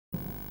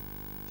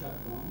Chuck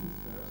Bones,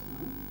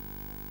 Ferrisman.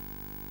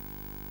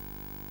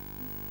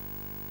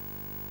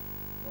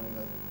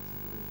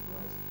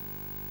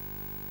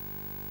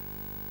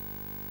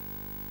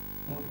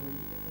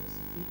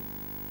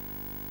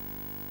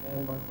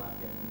 And Mark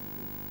Lafayette. Okay,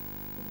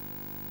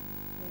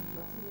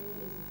 but today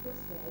is the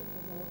first day. As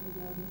all of you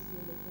know, this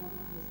year the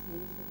format has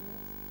changed a bit,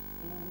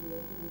 and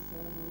the opening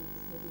ceremony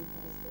is taking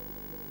place a bit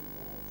later in the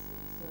day. So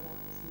we start out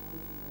this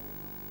morning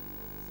with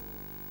what's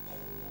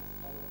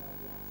followed by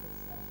the access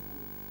session,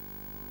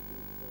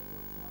 the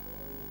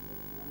workshop-oriented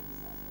morning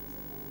sessions,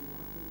 and then in the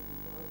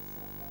afternoon, both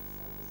subjects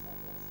are the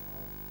subjects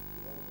of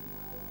the open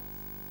dialogues.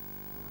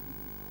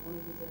 I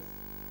wanted to just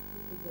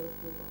quickly go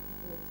through a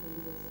couple of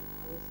changes in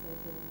our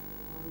schedule.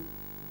 Number one,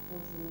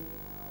 unfortunately, the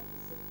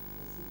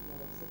CEO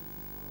of City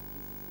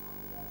Technologies is not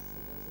with us, so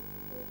those of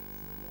you that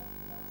signed up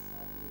for that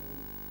side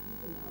meeting, you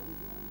can now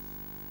eat lunch.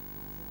 So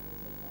I will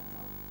take that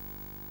off.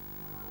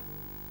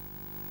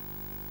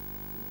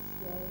 Each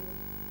day,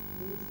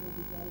 Liz will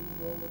be getting a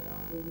hold of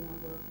our room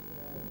number for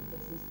the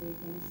business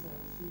briefing, so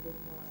she will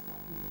tell us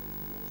that kind of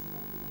information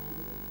at the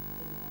end. If you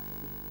happen to have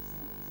to leave for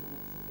some reason,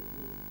 make sure that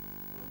you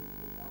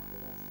report back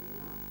with us on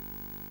that.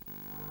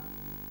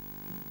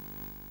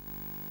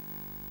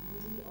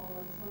 We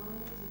are trying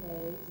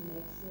today to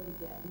make sure to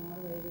get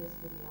moderators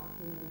for the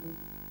afternoon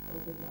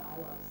open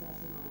dialogue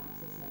session on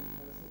Access and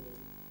Diversity,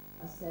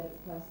 a set of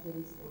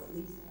questions, or at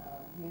least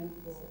a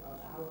handful of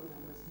our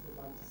members who would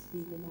like to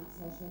speak in that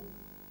session.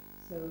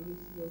 So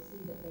you'll see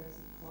that there's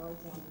some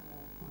cards on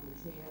the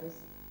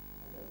chairs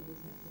that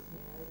Liz has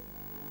prepared,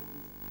 and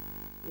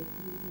if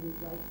you can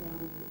write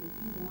down if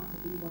you want to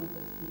be one of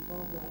those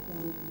people, write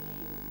down your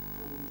name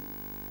and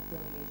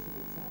affiliation,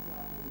 etc.,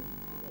 and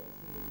hand it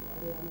to. Are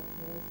they on the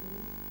chairs,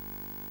 please?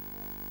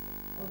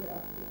 Oh, they're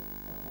up here.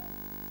 Okay.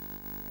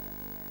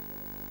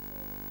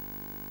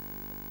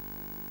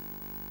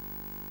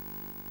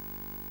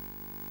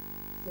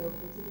 So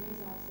for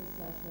today's access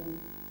session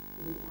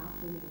in the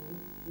afternoon,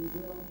 we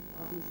will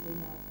obviously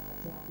have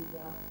Jackie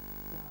Duff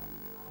from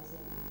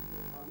Verizon and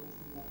Peter Harmons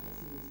from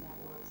Mechanisms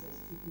Networks as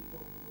two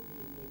people who will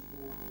be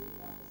engaging in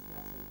that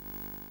discussion.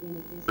 In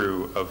addition,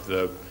 through of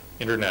the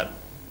internet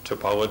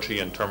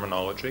topology and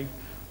terminology,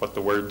 what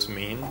the words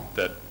mean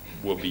that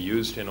will be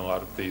used in a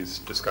lot of these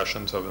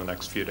discussions over the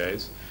next few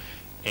days,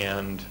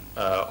 and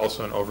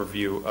also an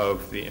overview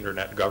of the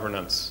internet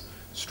governance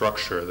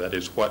structure, that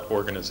is what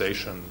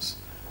organizations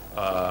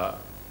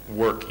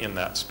work in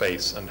that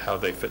space and how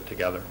they fit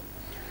together.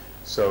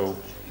 So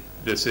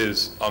this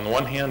is, on the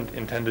one hand,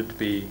 intended to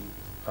be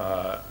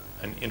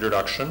an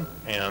introduction,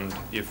 and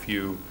if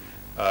you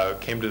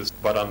came to this,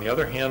 but on the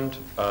other hand,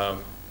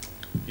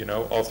 you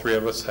know, all three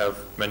of us have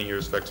many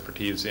years of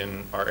expertise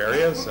in our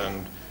areas,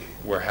 and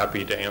we're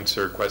happy to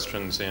answer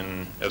questions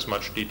in as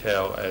much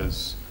detail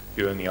as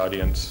you and the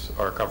audience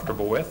are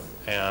comfortable with,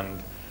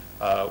 and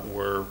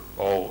we're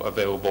all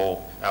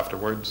available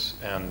afterwards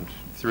and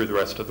through the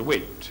rest of the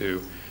week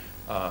to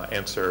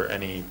answer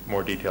any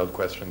more detailed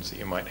questions that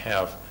you might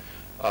have,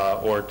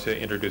 or to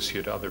introduce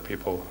you to other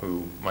people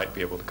who might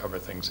be able to cover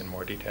things in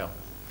more detail.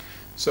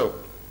 So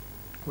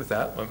with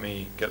that, let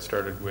me get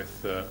started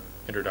with the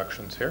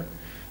introductions here.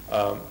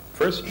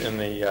 First, in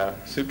the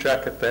suit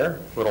jacket there,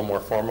 a little more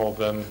formal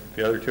than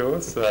the other two of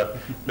us,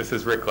 this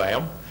is Rick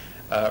Lamb.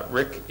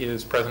 Rick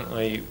is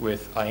presently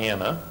with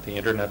IANA, the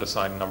Internet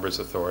Assigned Numbers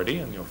Authority,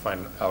 and you'll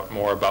find out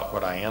more about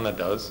what IANA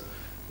does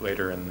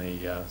later in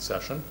the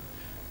session.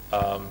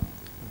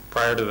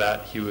 Prior to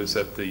that, he was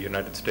at the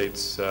United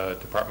States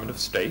Department of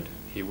State.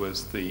 He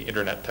was the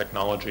internet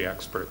technology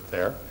expert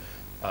there,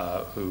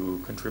 who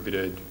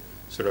contributed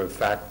sort of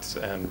facts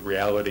and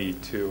reality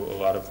to a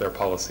lot of their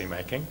policy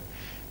making.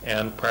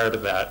 And prior to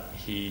that,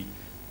 he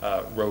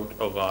wrote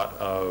a lot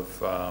of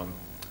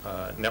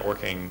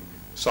networking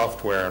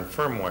software and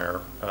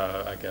firmware,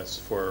 I guess,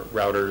 for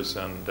routers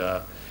and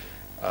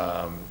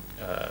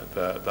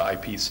the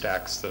IP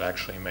stacks that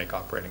actually make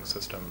operating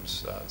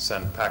systems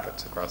send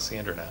packets across the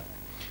internet.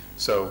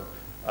 So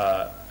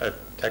a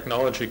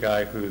technology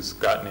guy who's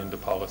gotten into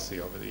policy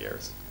over the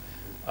years.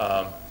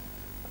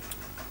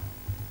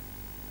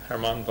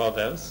 Herman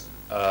Valdez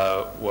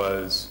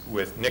was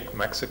with NIC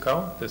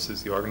Mexico. This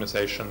is the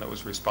organization that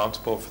was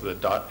responsible for the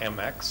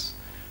 .mx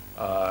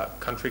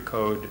country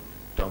code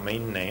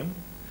domain name,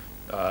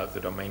 the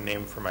domain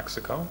name for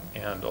Mexico,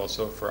 and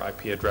also for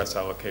IP address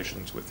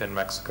allocations within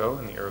Mexico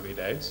in the early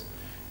days.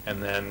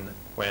 And then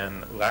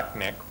when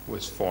LACNIC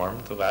was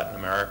formed, the Latin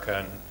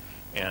American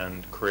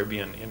and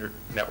Caribbean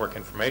Network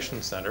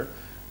Information Center,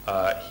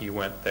 he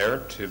went there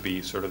to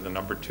be sort of the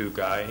 #2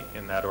 guy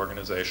in that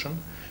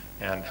organization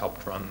and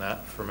helped run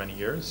that for many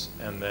years.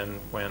 And then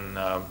when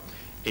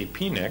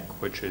APNIC,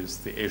 which is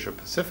the Asia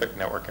Pacific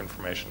Network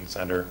Information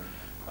Center,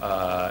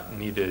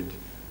 needed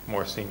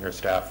more senior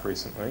staff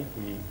recently,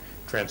 he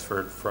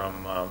transferred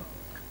from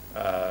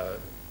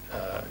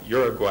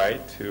Uruguay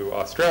to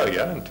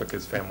Australia and took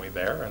his family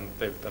there, and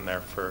they've been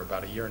there for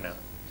about a year now.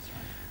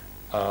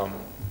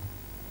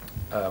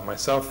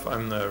 Myself,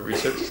 I'm the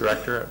research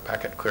director at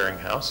Packet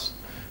Clearinghouse.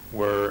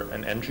 We're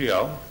an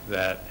NGO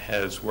that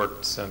has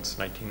worked since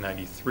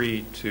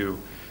 1993 to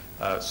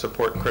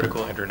support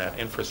critical internet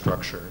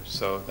infrastructure.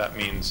 So that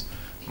means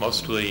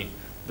mostly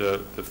the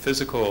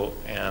physical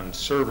and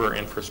server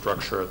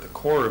infrastructure at the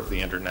core of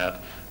the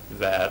internet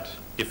that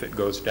if it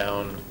goes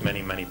down,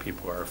 many, many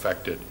people are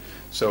affected.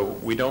 So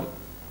we don't,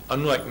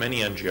 unlike many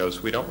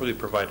NGOs, we don't really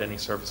provide any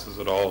services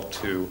at all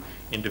to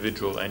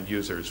individual end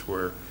users.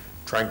 We're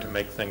trying to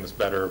make things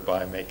better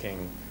by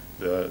making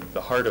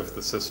the heart of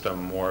the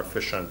system more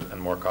efficient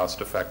and more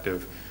cost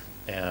effective.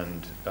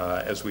 And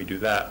as we do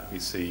that, we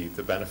see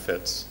the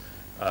benefits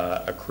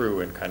accrue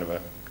in kind of a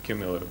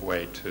cumulative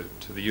way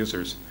to the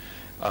users.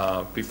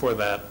 Before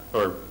that,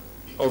 or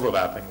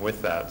overlapping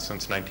with that,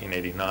 since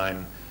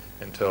 1989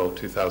 until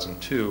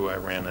 2002, I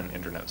ran an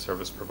internet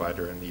service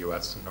provider in the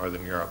US and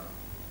Northern Europe.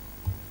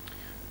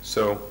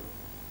 So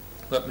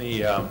let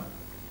me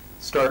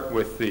start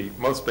with the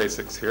most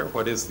basics here.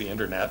 What is the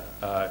internet?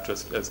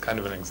 Just as kind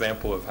of an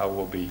example of how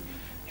we'll be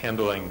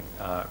handling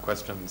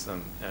questions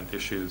and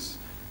issues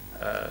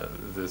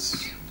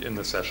in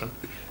this session.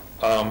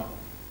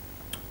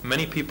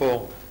 Many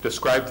people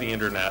describe the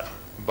internet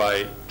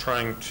by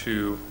trying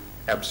to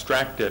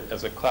abstract it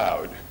as a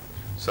cloud.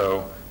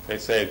 So they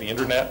say the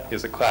internet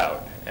is a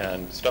cloud,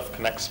 and stuff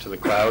connects to the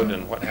cloud,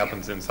 and what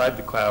happens inside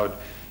the cloud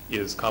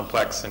is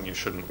complex, and you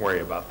shouldn't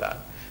worry about that.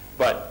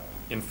 But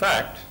in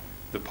fact,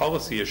 the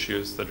policy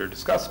issues that are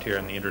discussed here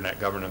in the Internet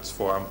Governance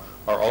Forum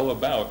are all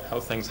about how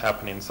things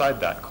happen inside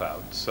that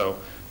cloud. So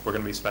we're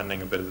going to be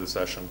spending a bit of the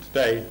session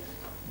today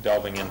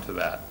delving into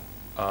that.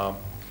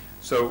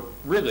 So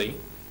really,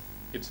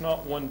 it's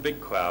not one big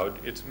cloud,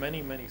 it's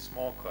many, many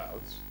small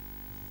clouds,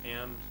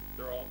 and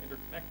they're all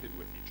interconnected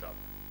with each other.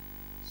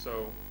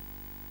 So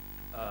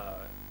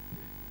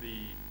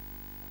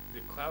the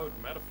cloud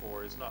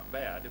metaphor is not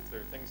bad. If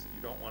there are things that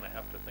you don't want to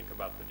have to think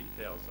about the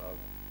details of,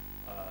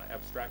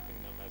 abstracting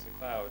them as a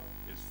cloud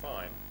is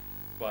fine,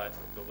 but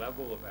the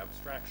level of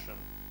abstraction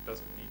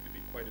doesn't need to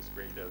be quite as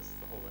great as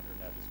the whole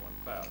internet is one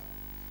cloud.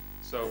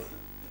 So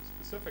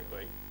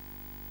specifically,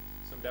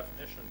 some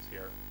definitions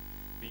here.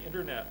 The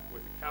internet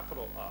with a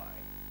capital I,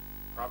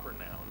 proper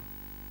noun,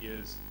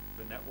 is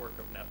the network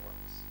of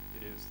networks.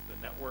 It is the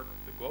network,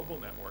 the global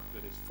network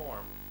that is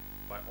formed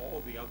by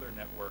all the other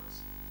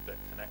networks that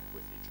connect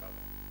with each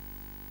other.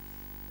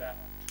 That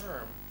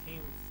term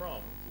came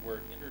from the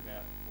word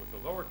internet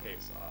with a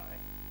lowercase I,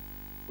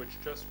 which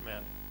just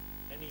meant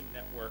any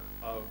network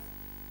of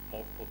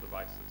multiple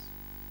devices.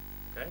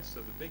 Okay, so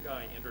the big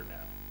I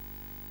internet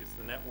is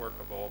the network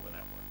of all the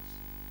networks.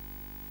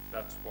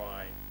 That's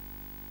why,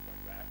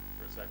 going back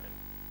for a second,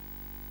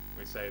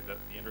 we say that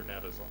the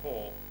internet as a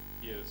whole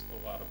is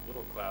a lot of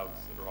little clouds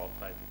that are all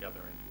tied together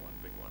into one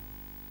big one.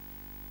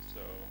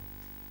 So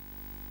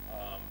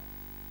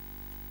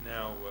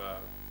now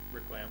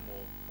Rick Lamb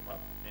will come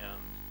up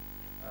and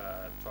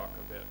talk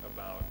a bit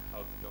about how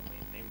the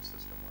domain name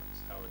system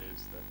works, how it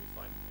is that we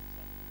find things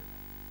on the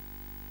internet.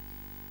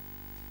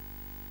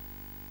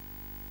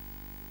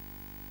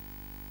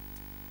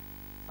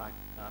 Hi,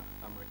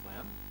 I'm Rick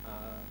Lamb.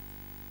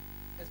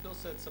 As Bill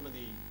said, some of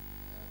the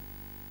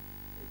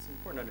it's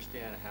important to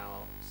understand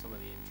how some of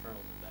the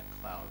internals of that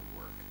cloud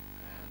work,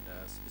 and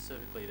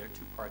specifically there are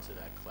two parts of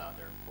that cloud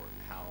that are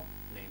important: how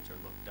names are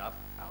looked up,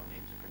 how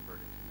names are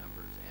converted to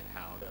numbers, and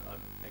how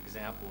an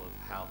example of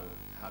how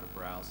to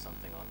browse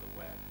something on the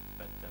web.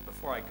 But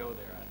before I go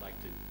there, I'd like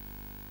to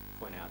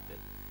point out that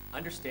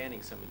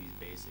understanding some of these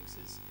basics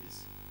is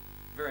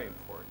very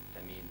important.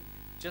 I mean,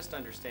 just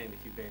understanding the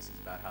few basics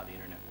about how the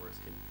internet works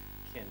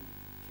can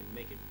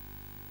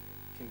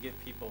give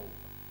people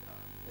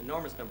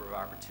enormous number of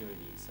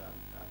opportunities.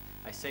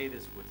 I say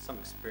this with some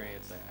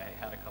experience. I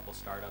had a couple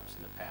startups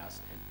in the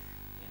past, and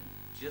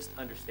just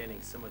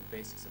understanding some of the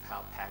basics of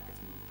how packets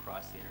move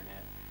across the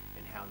internet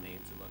and how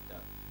names are looked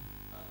up.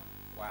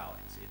 Wow,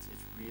 it's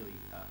really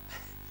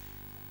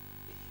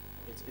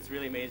it's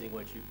really amazing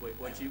what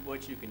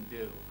you can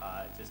do.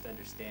 Just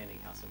understanding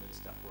how some of this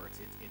stuff works.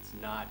 It's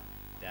not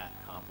that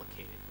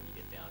complicated when you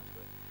get down to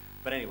it.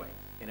 But anyway,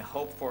 in a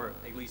hope for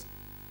at least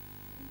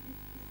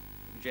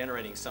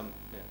generating some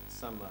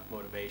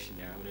motivation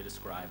there, I'm going to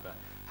describe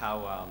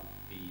how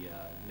the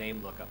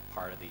name lookup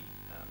part of the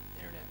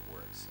internet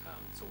works.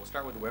 So we'll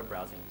start with the web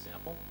browsing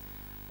example.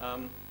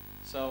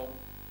 So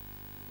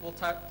we'll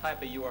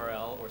type a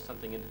URL or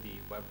something into the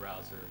web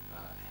browser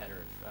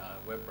header,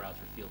 web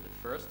browser field at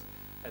first.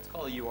 It's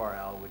called a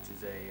URL, which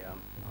is a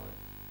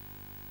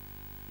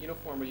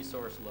uniform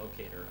resource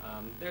locator.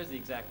 There's the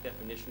exact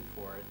definition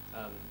for it.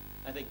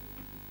 I think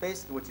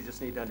basically what you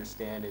just need to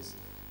understand is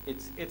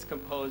it's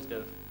composed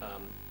of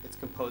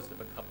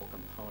a couple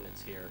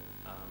components here.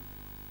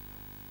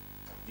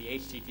 The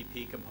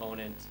HTTP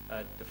component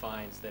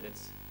defines that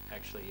it's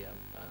actually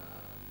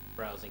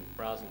browsing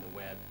the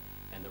web,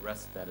 and the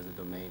rest of that is a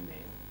domain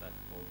name. But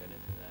we'll get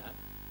into that.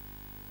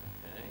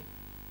 Okay.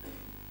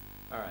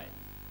 All right.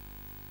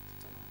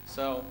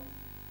 So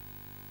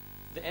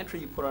the entry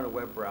you put on a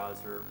web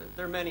browser,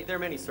 there are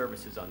many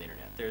services on the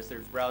internet. There's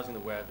browsing the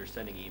web, there's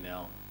sending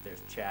email,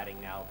 There's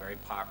chatting now, very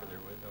popular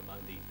among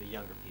the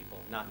younger people.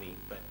 Not me,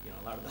 but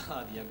a lot of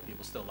the younger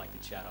people still like to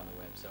chat on the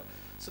web.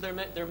 So there are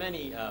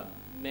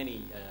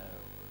many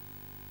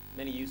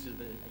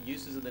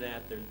uses of the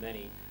net. There's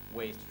many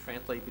ways to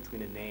translate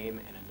between a name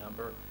and a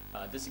number.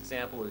 This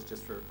example is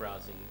just for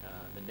browsing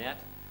the net,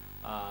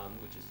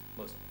 which is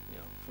most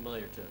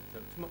familiar to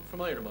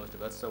most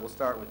of us. So we'll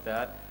start with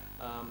that.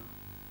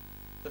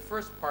 The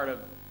first part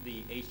of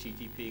the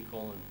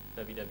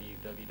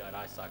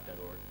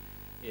http://www.isoc.org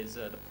is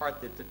the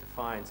part that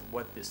defines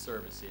what this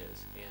service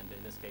is, and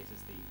in this case,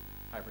 it's the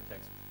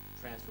hypertext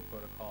transfer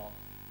protocol.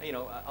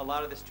 A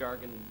lot of this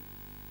jargon,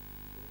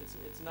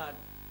 it's not.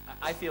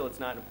 I feel it's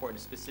not important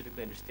to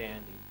specifically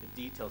understand the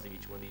details of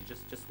each one of these,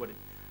 just what it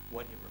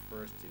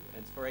refers to.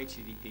 And for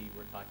HTTP,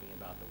 we're talking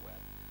about the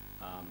web,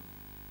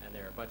 and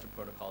there are a bunch of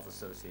protocols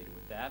associated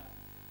with that.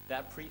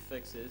 That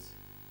prefixes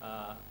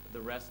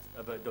the rest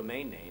of a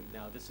domain name.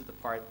 Now, this is the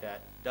part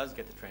that does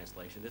get the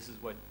translation. This is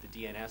what the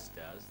DNS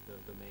does, the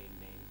domain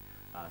name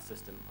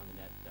system on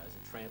the net does.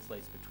 It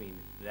translates between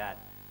that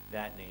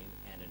name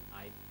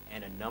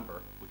and a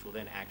number, which will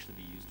then actually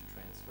be used to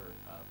transfer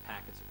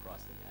packets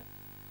across the net.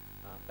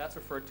 That's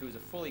referred to as a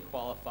fully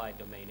qualified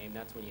domain name.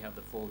 That's when you have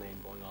the full name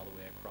going all the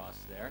way across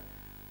there.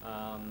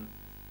 Let's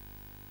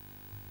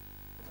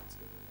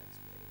go to the next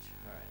page.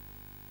 All right.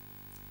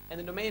 And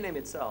the domain name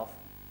itself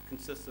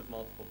consists of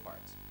multiple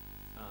parts.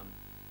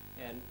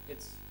 And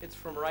it's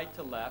from right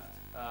to left.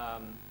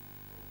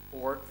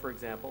 Org, for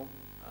example,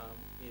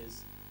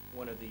 is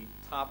one of the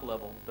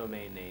top-level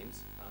domain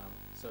names.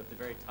 So at the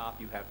very top,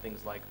 you have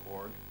things like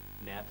org,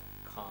 net,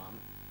 com,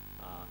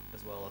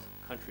 as well as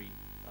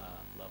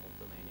country-level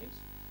domain names.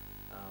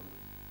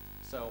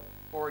 So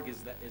org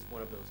is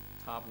one of those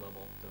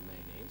top-level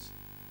domain names.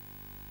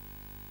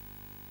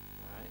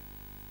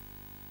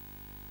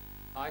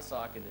 All right.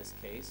 ISOC, in this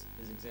case,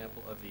 is an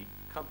example of the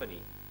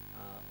company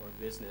or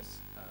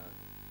business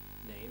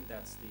name.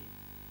 That's the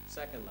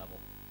second-level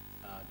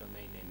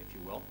domain name, if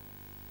you will.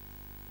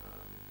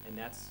 And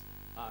that's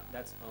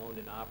owned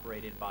and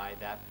operated by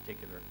that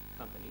particular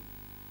company.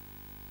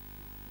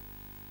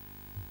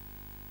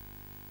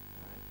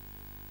 All right.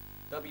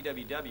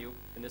 www,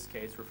 in this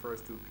case,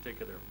 refers to a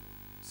particular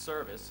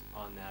service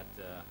on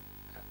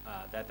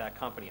that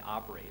company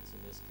operates. In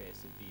this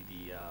case, it'd be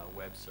the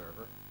web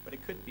server, but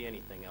it could be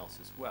anything else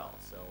as well.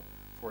 So,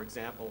 for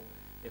example,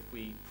 if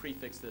we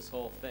prefix this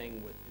whole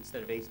thing with,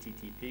 instead of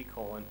HTTP:,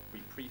 we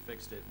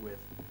prefixed it with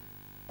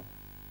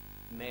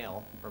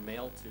mail or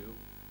mail to,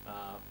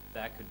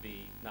 that could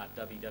be not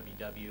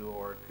www,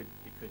 or it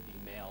could be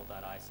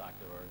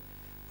mail.isoc.org.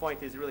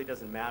 Point is, it really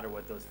doesn't matter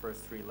what those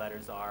first three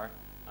letters are.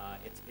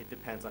 It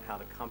depends on how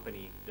the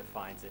company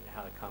defines it and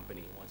how the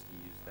company wants to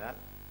use that.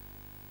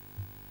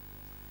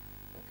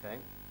 Okay.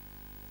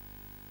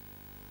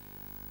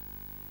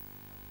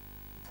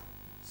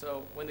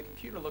 So when the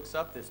computer looks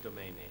up this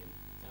domain name,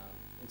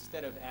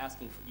 instead of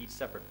asking for each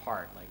separate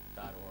part, like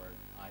 .org,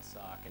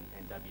 ISOC,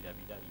 and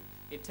www,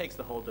 it takes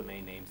the whole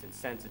domain names and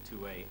sends it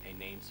to a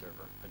name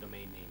server, a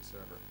domain name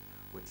server,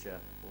 which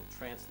will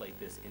translate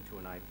this into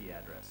an IP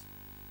address.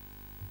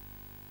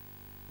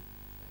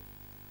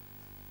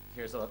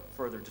 Here's a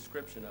further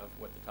description of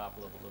what the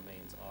top-level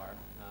domains are.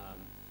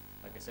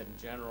 Like I said, in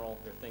general,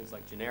 there are things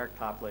like generic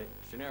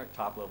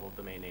top-level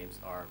domain names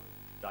are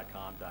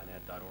 .com,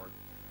 .net, .org,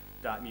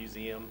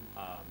 .museum,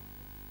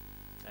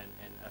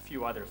 and a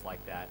few others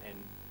like that.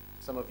 And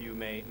some of you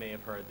may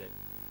have heard that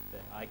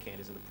ICANN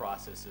is in the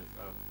process of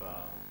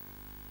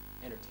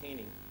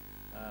entertaining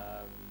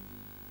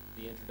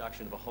the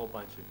introduction of a whole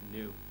bunch of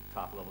new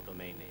top-level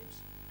domain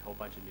names, a whole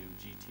bunch of new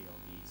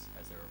GTLDs,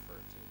 as they're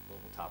referred to,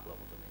 global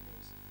top-level domain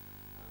names.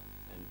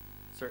 And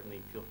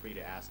certainly feel free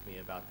to ask me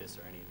about this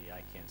or any of the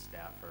ICANN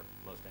staff, or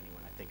most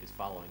anyone I think is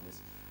following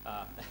this,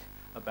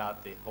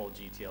 about the whole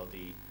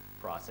GTLD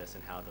process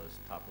and how those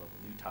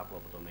new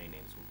top-level domain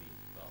names will be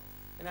developed.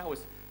 And that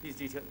was, these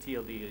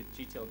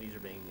GTLDs are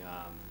being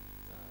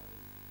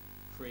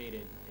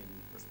created in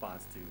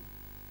response to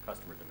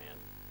customer demand.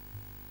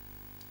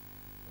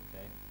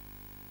 Okay.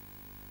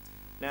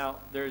 Now,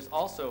 there's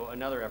also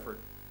another effort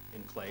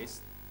in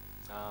place.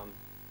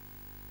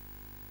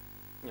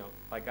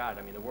 By God,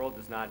 I mean, the world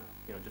does not,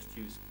 just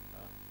use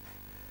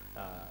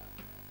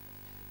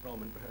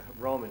Roman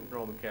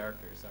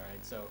characters. All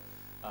right. So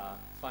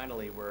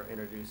finally, we're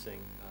introducing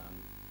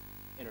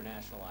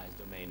internationalized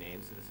domain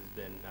names. So this has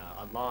been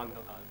a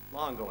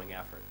long-going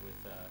effort with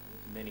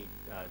many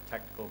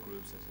technical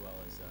groups as well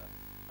as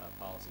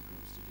policy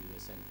groups to do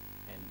this, and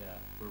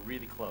we're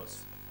really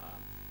close.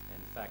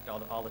 In fact,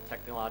 all the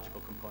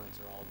technological components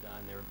are all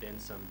done. There have been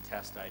some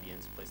test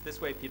IDNs in place.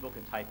 This way, people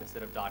can type,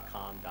 instead of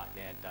 .com,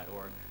 .net,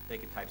 .org, they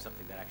can type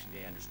something that actually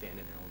they understand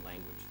in their own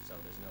language. So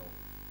there's no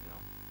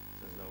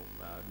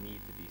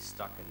need to be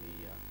stuck in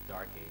the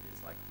dark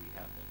ages like we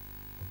have been.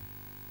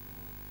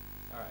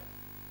 All right.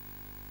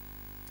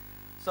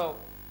 So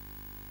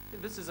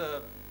this is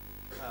an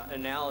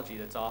analogy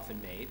that's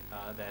often made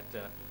that,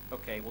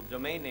 okay, well,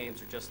 domain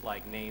names are just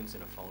like names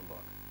in a phone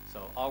book.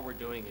 So all we're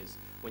doing is,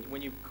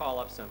 when you call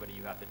up somebody,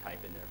 you have to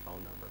type in their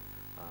phone number.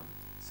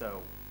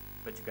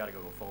 But you got to go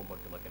to a phone book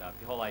to look it up.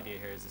 The whole idea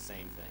here is the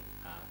same thing.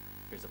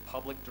 There's a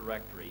public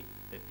directory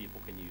that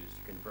people can use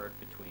to convert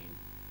between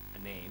a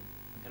name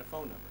and a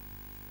phone number.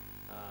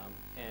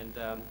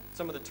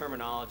 Some of the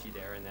terminology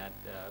there in that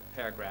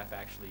paragraph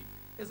actually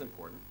is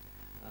important.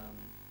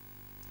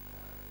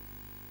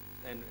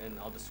 And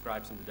I'll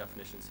describe some of the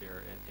definitions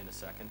here in a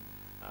second.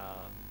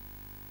 Let's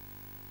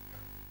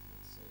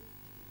see.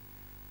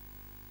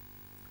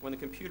 When the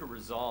computer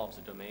resolves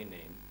a domain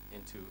name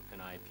into an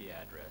IP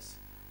address,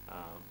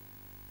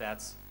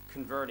 that's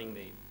converting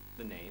the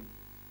name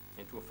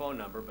into a phone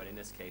number, but in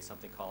this case,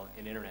 something called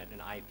an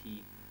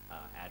IP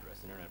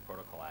address, an Internet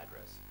Protocol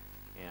address.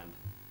 And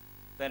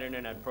that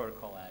Internet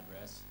Protocol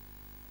address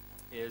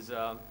is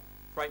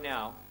right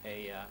now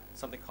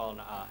something called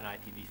an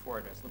IPv4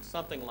 address. It looks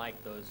something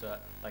like those,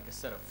 like a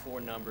set of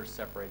 4 numbers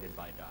separated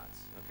by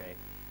dots. Okay,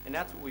 and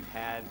that's what we've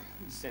had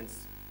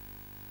since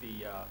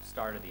the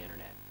start of the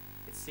Internet.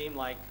 It seemed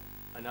like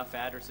enough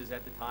addresses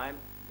at the time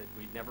that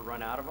we'd never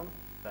run out of them,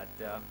 but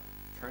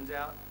turns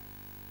out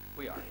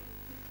we are.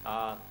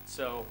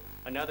 So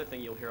another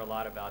thing you'll hear a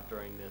lot about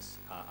during this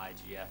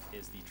IGF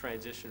is the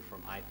transition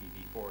from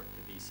IPv4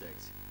 to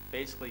v6.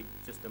 Basically,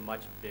 just a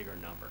much bigger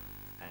number.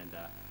 And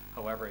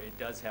however, it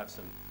does have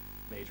some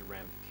major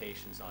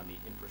ramifications on the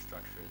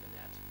infrastructure of the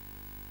net.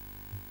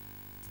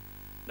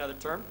 Another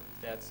term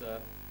that's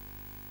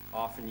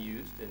often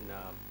used in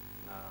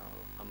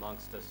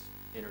amongst us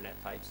internet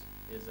types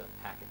is a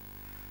packet.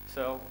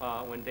 So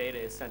when data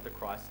is sent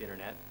across the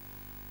internet,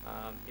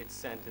 it's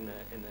sent in the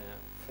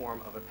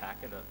form of a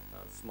packet, a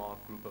small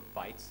group of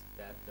bytes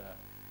that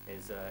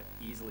is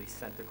easily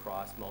sent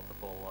across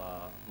multiple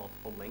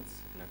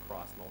links and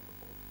across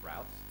multiple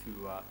routes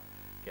to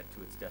get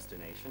to its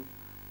destination.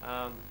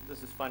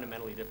 This is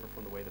fundamentally different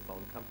from the way the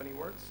phone company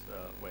works,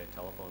 the way a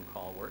telephone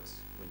call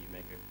works. When you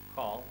make a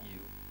call, you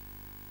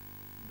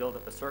build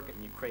up a circuit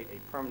and you create a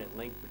permanent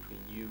link between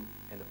you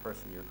and the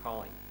person you're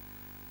calling.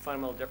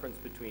 Fundamental difference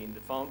between the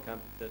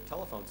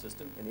telephone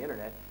system and the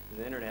internet is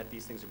the internet,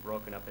 these things are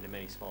broken up into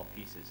many small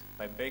pieces.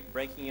 By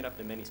breaking it up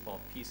into many small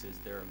pieces,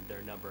 there are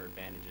a number of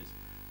advantages.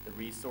 The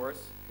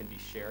resource can be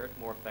shared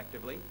more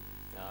effectively.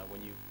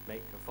 When you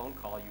make a phone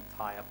call, you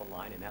tie up a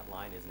line, and that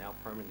line is now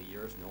permanently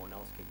yours. No one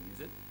else can use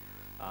it.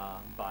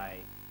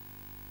 By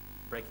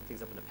breaking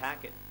things up into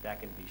packet, that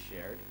can be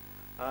shared.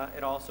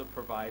 It also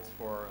provides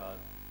for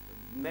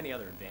many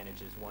other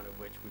advantages, one of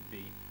which would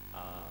be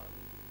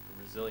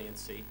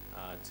resiliency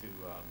to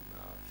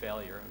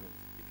failure. I mean,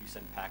 if you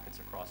send packets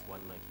across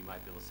one link, you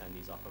might be able to send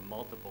these off of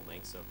multiple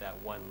links. So if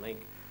that one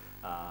link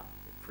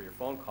for your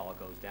phone call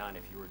goes down,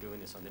 if you were doing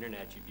this on the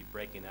internet, you'd be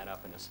breaking that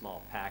up into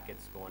small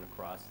packets going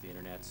across the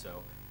internet.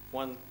 So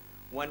if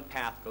one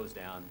path goes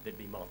down, there'd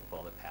be multiple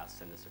other paths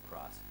send this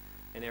across.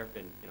 And there have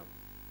been,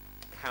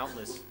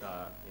 countless,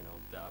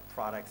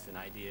 products and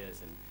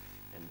ideas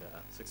and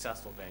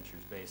successful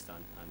ventures based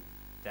on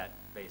that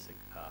basic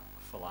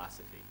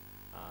philosophy.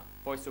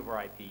 Voice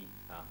over IP,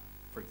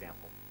 for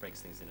example, breaks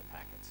things into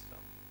packets. So.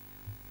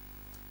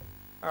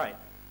 All right,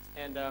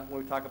 and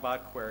when we talk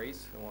about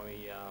queries, when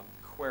we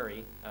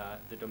query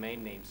the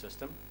domain name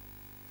system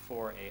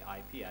for a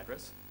IP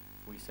address,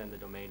 we send the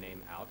domain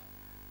name out,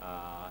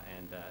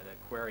 and that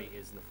query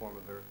is in the form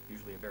of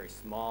usually a very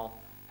small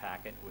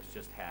packet, which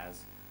just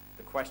has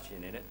the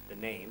question in it, the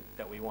name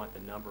that we want the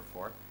number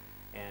for,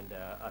 and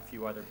a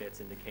few other bits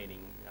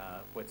indicating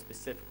what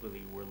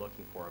specifically we're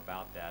looking for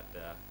about that,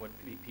 what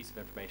piece of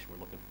information we're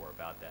looking for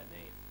about that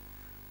name.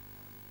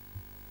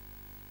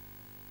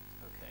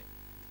 Okay.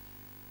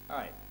 All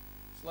right.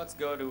 So let's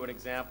go to an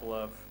example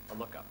of a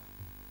lookup.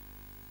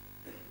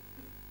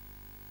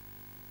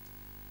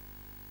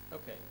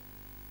 Okay.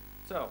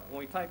 So when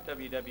we type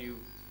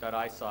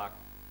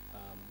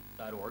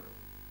www.isoc.org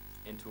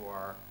into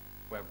our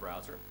web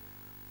browser,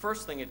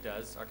 first thing it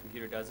does, our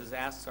computer does, is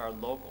asks our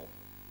local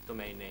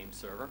domain name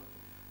server,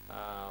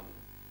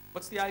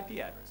 what's the IP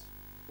address?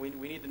 We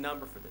need the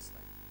number for this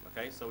thing.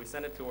 Okay, so we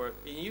send it to our,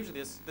 and usually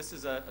this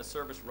is a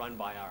service run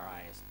by our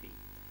ISP.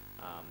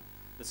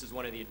 This is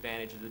one of the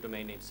advantages of the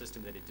domain name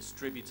system, that it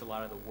distributes a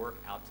lot of the work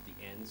out to the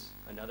ends.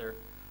 Another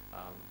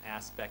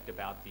aspect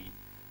about the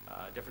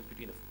difference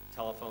between the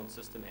telephone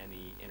system and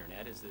the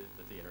internet is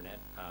that the internet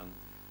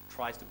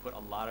tries to put a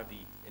lot of the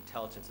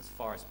intelligence as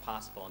far as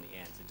possible on the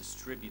ends. It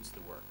distributes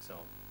the work,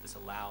 so this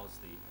allows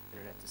the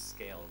internet to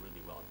scale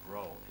really well,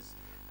 grow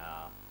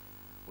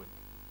with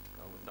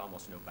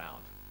almost no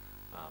bound.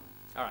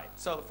 All right,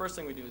 so the first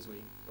thing we do is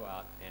we go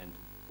out and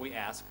we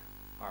ask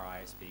our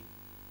ISP,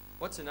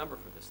 what's the number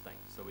for this thing,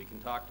 so we can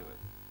talk to it.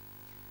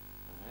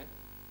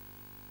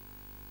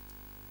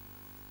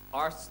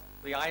 All right.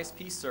 The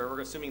ISP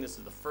server, assuming this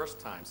is the first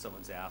time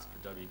someone's asked for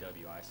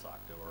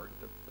www.isoc.org,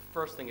 the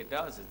first thing it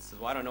does is it says,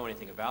 well, I don't know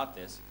anything about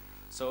this.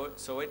 So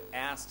it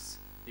asks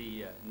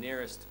the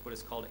nearest, what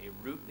is called a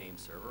root name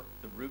server.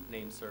 The root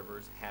name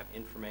servers have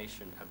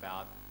information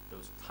about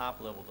those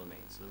top-level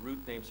domains. So the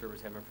root name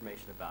servers have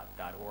information about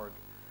 .org,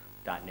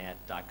 .net,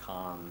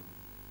 .com,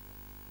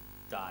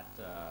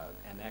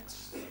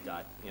 .mx,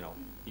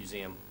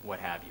 museum, what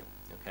have you,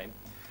 okay?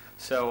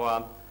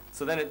 So,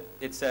 so then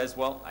it says,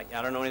 well,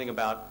 I don't know anything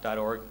about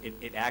 .org.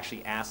 It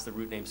actually asks the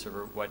root name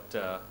server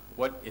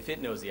what if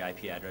it knows the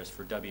IP address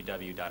for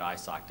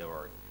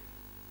www.isoc.org.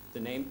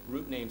 The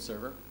root name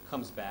server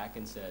comes back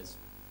and says,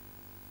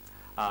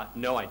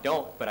 no, I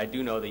don't, but I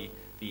do know the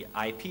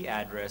IP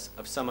address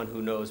of someone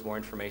who knows more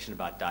information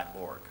about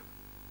 .org.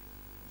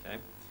 Okay?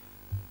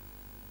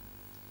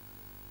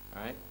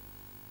 All right?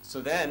 So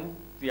then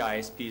the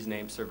ISP's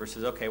name server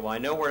says, okay, well, I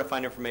know where to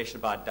find information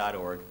about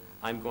 .org.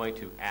 I'm going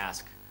to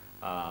ask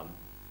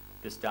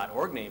this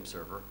 .org name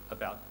server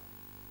about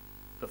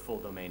the full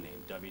domain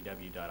name,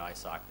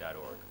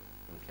 www.isoc.org.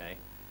 Okay?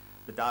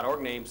 The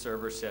 .org name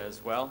server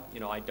says, well,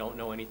 I don't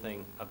know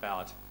anything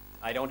about,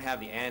 I don't have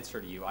the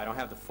answer to you. I don't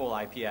have the full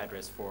IP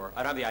address for,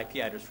 I don't have the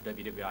IP address for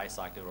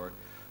www.isoc.org,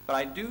 but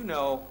I do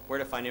know where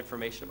to find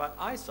information about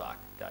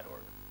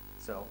isoc.org.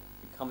 So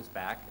it comes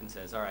back and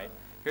says, all right,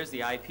 here's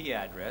the IP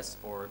address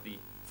or the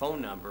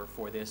phone number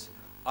for this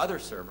other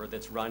server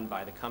that's run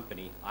by the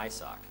company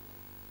isoc.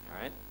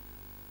 All right?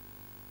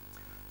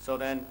 So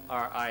then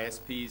our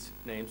ISP's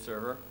name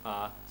server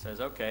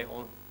says, okay,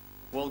 well,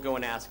 we'll go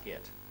and ask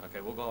it. Okay,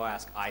 we'll go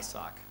ask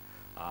isoc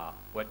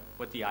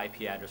what the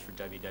IP address for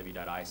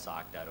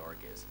www.isoc.org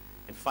is.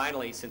 And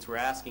finally, since we're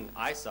asking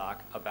isoc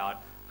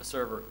about a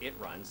server it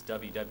runs,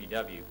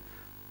 www,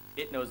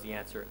 it knows the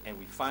answer, and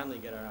we finally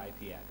get our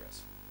IP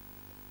address.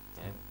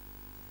 Okay?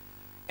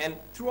 And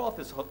throughout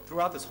this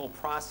whole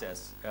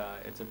process,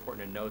 it's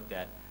important to note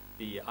that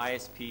the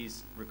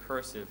ISP's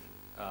recursive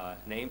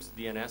names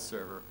DNS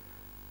server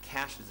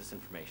caches this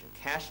information.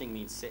 Caching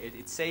means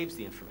it saves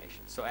the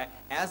information. So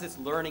as it's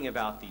learning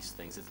about these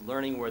things, it's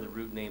learning where the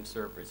root name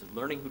server is, it's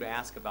learning who to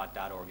ask about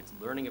 .org, it's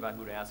learning about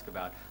who to ask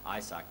about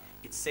isoc,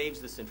 it saves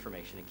this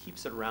information. It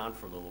keeps it around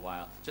for a little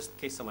while, just in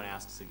case someone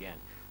asks again.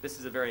 This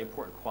is a very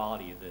important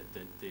quality of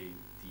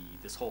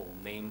this whole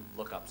name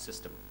lookup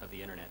system of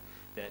the internet,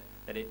 that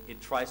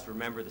it tries to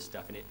remember this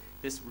stuff, and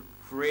this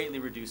greatly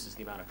reduces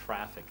the amount of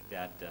traffic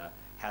that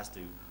has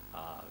to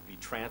be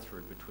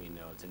transferred between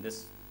nodes. And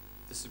this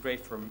is great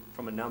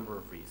from a number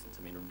of reasons.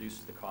 I mean, it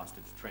reduces the cost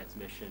of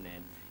transmission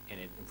and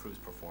it improves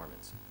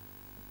performance.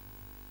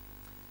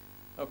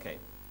 Okay,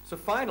 so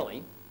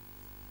finally,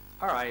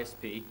 our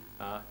ISP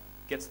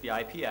gets the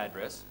IP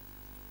address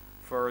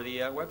for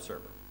the web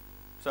server.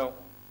 So at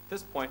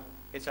this point,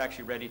 it's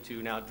actually ready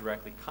to now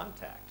directly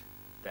contact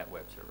that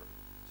web server.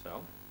 So,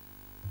 okay.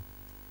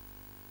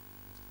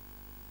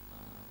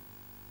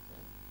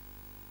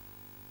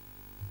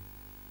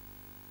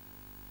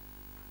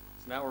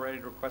 So now we're ready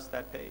to request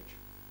that page.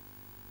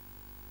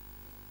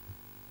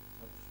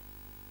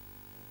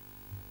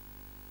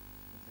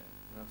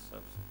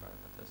 Sorry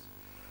about this.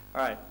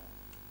 All right.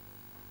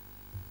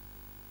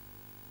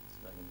 See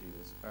if I can do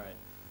this. All right.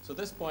 So at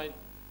this point,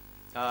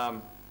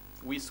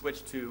 we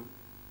switch to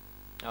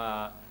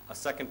a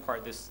second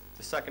part. The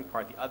second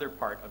part, the other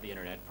part of the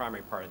internet,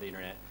 primary part of the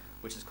internet,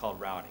 which is called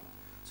routing.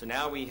 So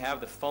now we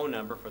have the phone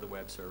number for the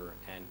web server,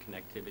 and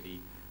connectivity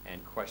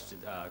and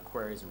questions,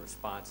 queries and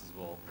responses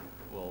will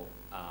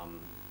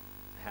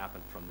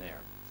happen from there.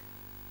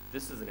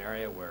 This is an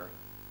area where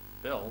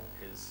Bill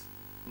is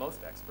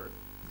most expert.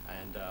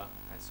 And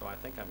so I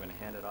think I'm going to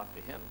hand it off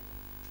to him.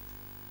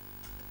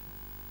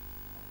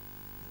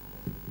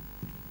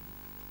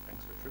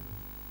 Thanks, Richard.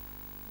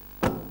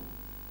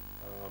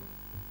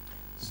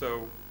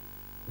 So,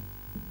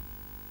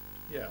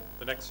 yeah,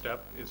 the next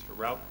step is to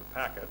route the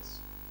packets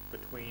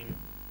between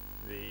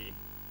the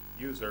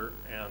user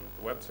and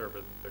the web server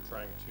that they're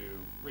trying to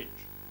reach.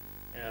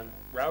 And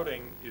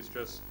routing is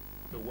just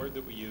the word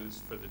that we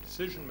use for the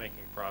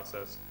decision-making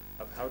process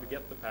of how to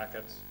get the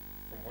packets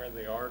from where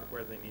they are to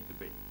where they need to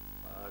be.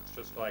 It's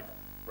just like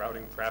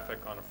routing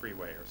traffic on a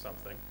freeway or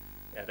something.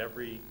 At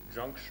every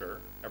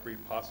juncture, every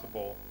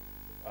possible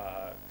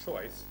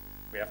choice,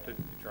 we have to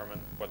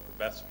determine what the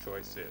best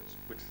choice is.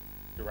 Which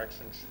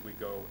direction should we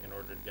go in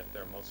order to get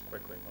there most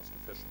quickly, most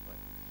efficiently?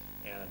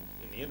 And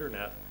in the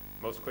internet,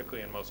 most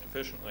quickly and most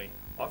efficiently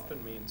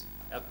often means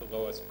at the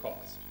lowest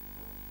cost,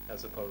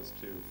 as opposed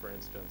to, for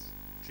instance,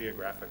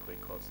 geographically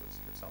closest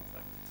or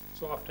something.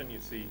 So often you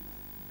see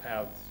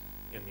paths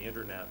in the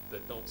internet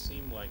that don't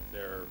seem like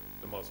they're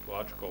the most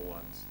logical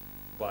ones,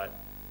 but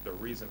the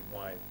reason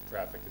why the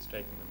traffic is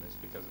taking them is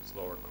because it's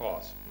lower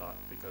cost, not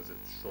because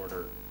it's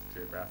shorter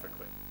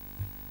geographically.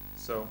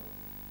 So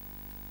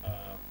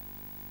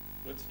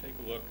let's take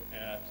a look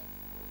at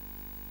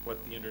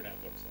what the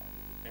internet looks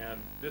like.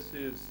 And this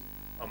is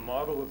a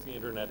model of the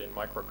internet in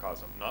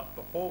microcosm, not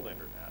the whole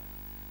internet,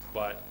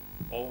 but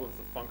all of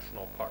the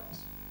functional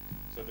parts.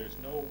 So there's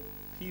no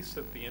piece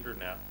of the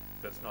internet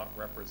that's not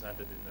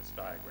represented in this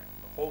diagram.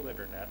 The whole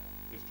internet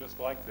is just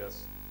like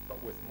this,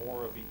 but with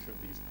more of each of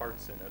these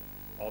parts in it,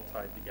 all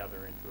tied together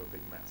into a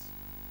big mess.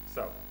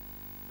 So,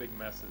 big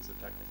mess is a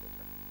technical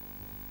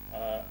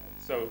term.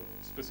 So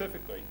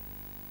specifically,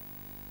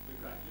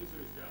 we've got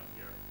users down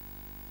here,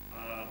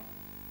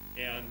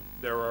 and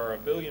there are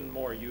 1 billion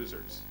more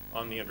users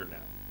on the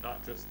internet,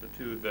 not just the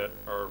 2 that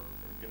are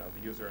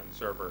the user and the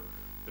server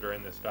that are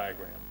in this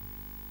diagram.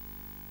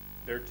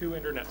 There are 2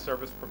 internet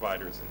service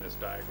providers in this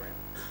diagram.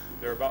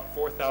 There are about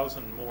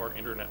 4,000 more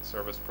internet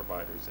service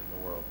providers in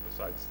the world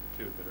besides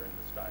the 2 that are in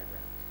this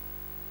diagram.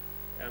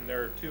 And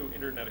there are 2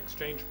 internet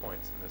exchange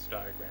points in this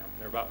diagram.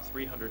 There are about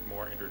 300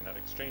 more internet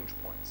exchange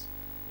points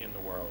in the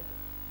world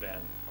than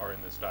are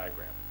in this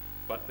diagram.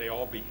 But they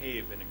all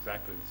behave in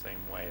exactly the same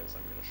way as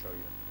I'm going to show you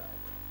in the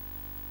diagram.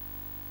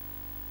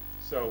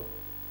 So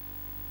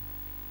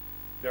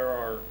there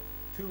are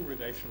 2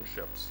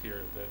 relationships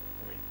here that,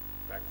 let me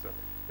back this up.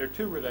 There are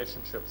 2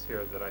 relationships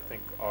here that I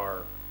think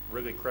are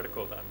really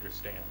critical to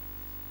understand.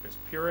 There's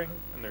peering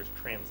and there's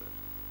transit,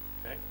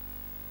 okay?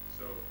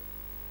 So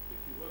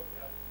if you look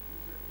at the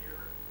user here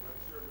and the web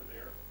server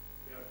there,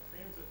 they have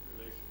transit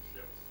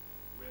relationships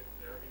with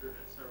their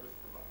internet service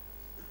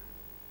providers.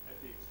 At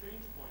the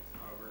exchange points,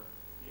 however,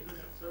 the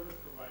internet service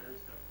providers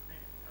have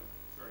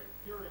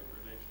peering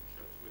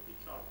relationships with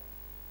each other.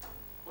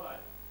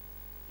 But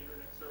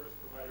internet service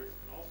providers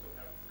can also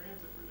have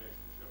transit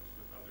relationships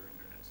with other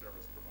internet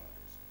service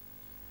providers.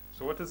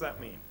 So what does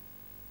that mean?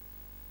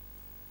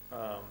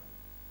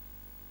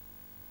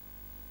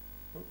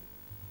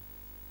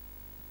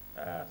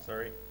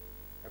 Sorry,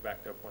 I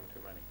backed up one too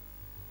many.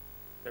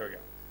 There we go.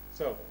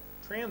 So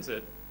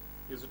transit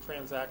is a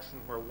transaction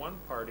where one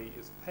party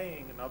is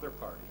paying another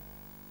party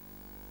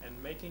and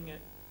making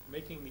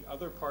the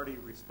other party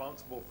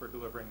responsible for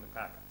delivering the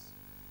packets.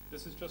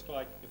 This is just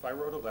like if I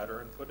wrote a letter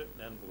and put it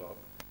in an envelope,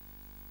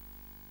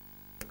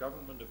 the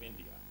government of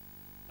India.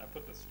 I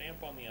put the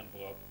stamp on the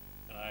envelope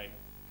and I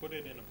put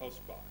it in a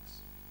post box.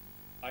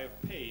 I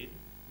have paid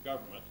the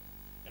government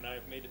and I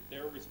have made it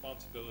their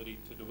responsibility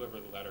to deliver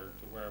the letter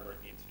to wherever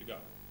it needs to go.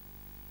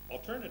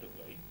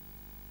 Alternatively,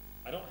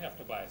 I don't have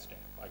to buy a stamp.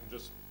 I can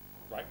just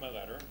write my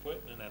letter and put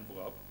it in an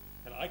envelope,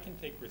 and I can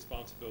take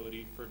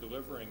responsibility for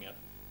delivering it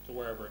to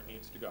wherever it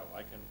needs to go.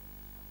 I can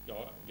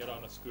get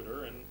on a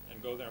scooter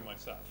and go there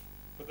myself.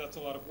 But that's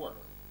a lot of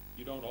work.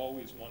 You don't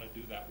always want to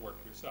do that work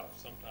yourself.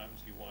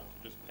 Sometimes you want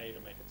to just pay to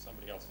make it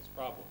somebody else's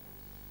problem.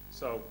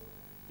 So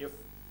if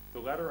the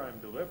letter I'm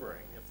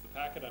delivering, if the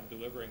packet I'm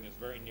delivering is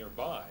very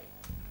nearby,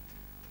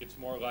 it's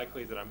more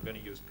likely that I'm going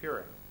to use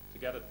peering to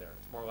get it there.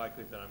 It's more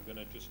likely that I'm going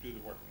to just do the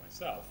work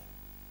myself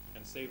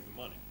and save the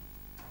money.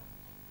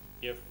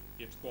 If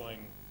it's going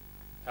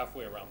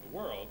halfway around the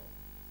world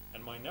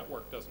and my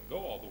network doesn't go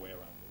all the way around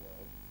the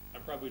world,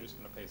 I'm probably just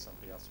going to pay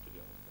somebody else to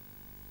deal with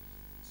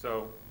it.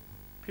 So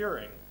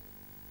peering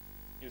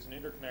is an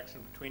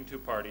interconnection between 2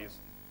 parties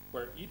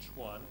where each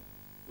one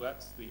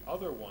lets the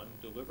other one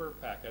deliver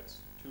packets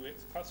to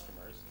its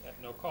customers at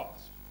no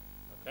cost.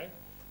 Okay?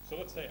 So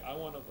let's say I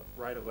want to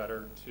write a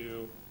letter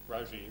to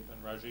Rajiv,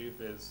 and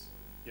Rajiv is,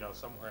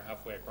 somewhere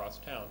halfway across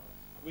town.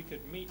 We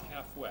could meet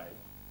halfway,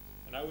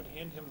 and I would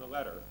hand him the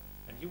letter,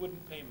 and he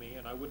wouldn't pay me,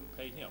 and I wouldn't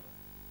pay him,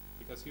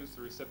 because he was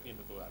the recipient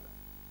of the letter.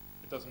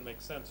 It doesn't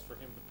make sense for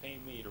him to pay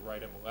me to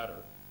write him a letter,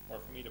 or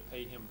for me to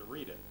pay him to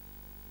read it,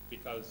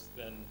 because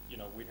then,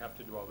 we'd have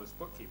to do all this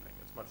bookkeeping.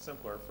 It's much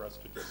simpler for us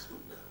to just,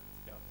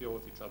 deal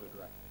with each other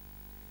directly.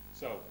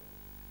 So,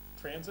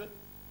 transit,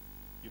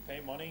 you pay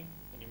money,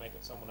 and you make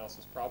it someone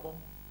else's problem.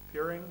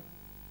 Peering,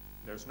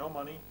 there's no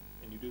money,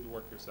 and you do the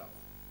work yourself.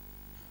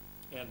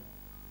 And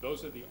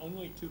those are the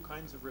only 2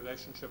 kinds of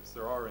relationships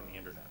there are in the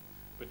internet.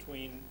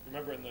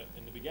 Remember in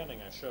the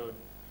beginning I showed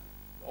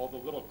all the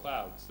little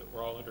clouds that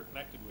were all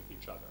interconnected with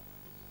each other.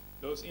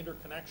 Those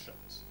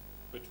interconnections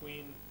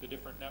between the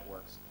different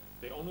networks,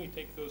 they only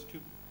take those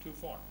two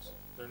forms.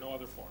 There are no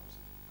other forms.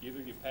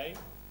 Either you pay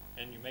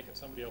and you make it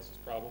somebody else's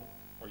problem,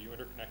 or you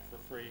interconnect for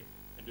free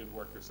and do the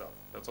work yourself.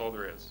 That's all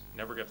there is.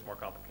 Never gets more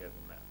complicated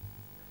than that.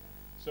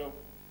 So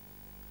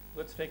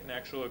let's take an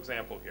actual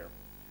example here.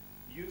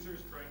 The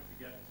user's trying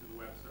to get to the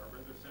web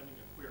server. They're sending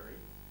a query.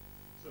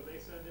 So they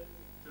send it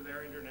to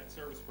their internet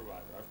service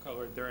provider. I've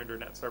colored their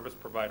internet service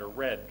provider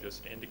red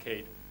just to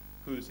indicate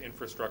whose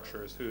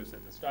infrastructure is whose in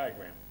this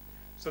diagram.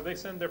 So they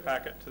send their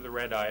packet to the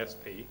red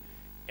ISP,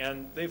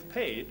 and they've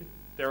paid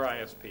their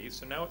ISP,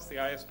 so now it's the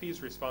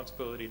ISP's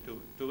responsibility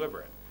to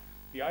deliver it.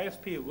 The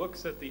ISP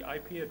looks at the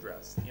IP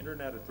address, the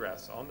internet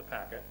address on the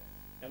packet,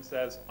 and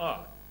says,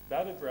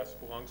 that address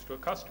belongs to a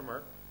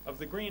customer of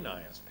the green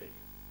ISP.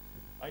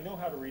 I know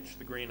how to reach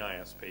the green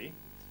ISP.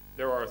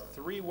 There are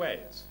 3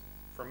 ways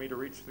for me to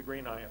reach the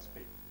green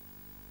ISP.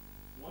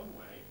 One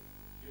way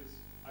is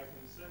I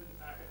can send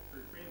the packet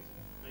through transit,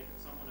 make it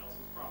someone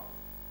else's problem.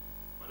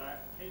 But I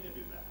have to pay to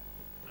do that.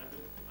 And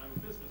I'm a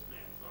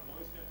businessman, so I'm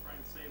always going to try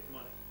and save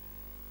money.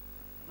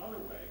 Another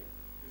way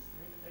is for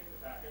me to take the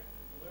packet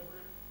and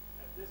deliver it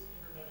at this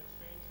internet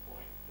exchange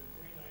point to the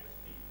green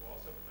ISP, who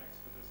also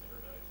connects to this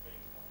internet exchange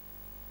point.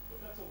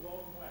 But that's a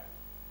long way.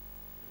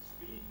 And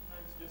speed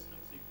times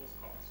distance equals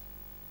cost.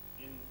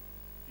 In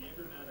the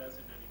internet, as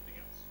in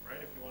anything else, right?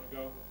 If you want to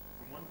go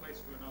from one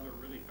place to another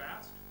really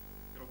fast,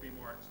 it'll be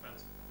more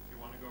expensive. If you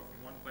want to go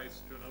from one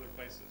place to another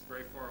place that's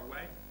very far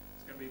away,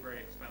 it's going to be very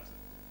expensive.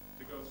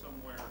 To go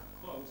somewhere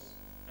close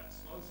at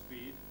slow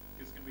speed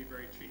is going to be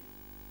very cheap.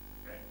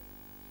 Okay?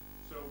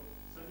 So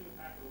sending a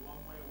packet a long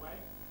way away,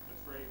 that's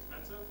That's very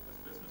expensive. As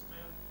a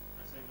businessman,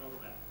 I say no to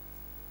that.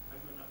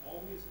 I'm going to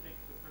always make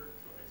the third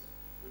choice,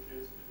 which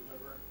is to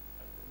deliver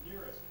at the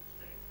nearest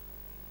exchange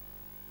point.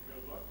 I'm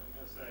going to look, I'm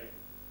going to say,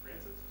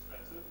 transit's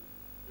expensive.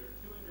 There are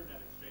 2 internet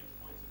exchange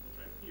points in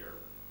which I peer.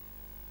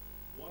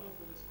 One of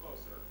them is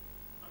closer.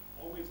 I'm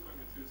always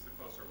going to choose the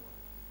closer one.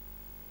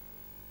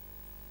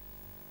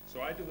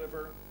 So I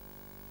deliver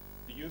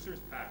the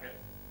user's packet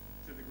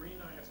to the green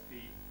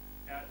ISP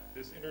at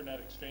this internet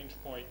exchange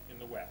point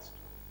in the west.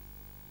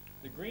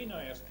 The green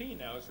ISP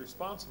now is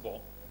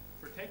responsible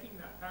for taking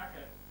that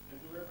packet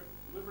and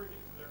delivering it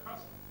to their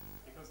customer,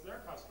 because their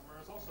customer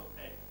is also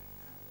paying.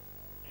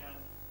 And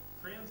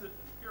transit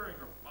and peering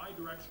are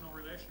bi-directional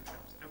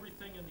relationships.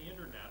 Everything in the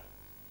internet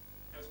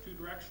has 2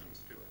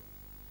 directions to it.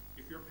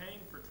 If you're paying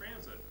for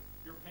transit,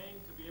 you're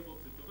paying to be able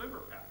to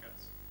deliver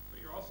packets,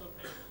 but you're also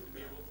paying to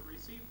be able to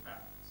receive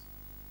packets.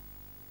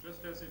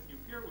 Just as if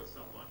you peer with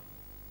someone,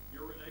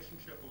 your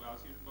relationship allows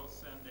you to both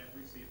send and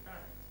receive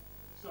packets.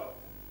 So,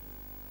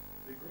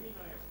 the green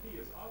ISP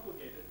is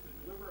obligated to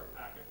deliver a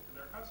packet to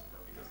their customer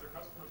because their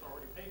customer's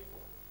already paid for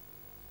it.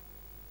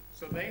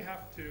 So they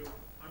have to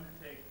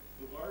undertake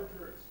the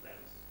larger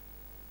expense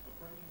of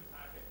bringing the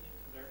packet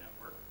into their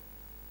network,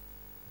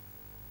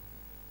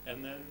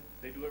 and then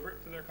they deliver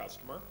it to their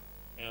customer,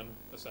 and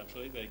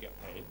essentially they get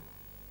paid.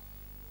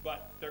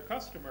 But their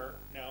customer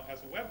now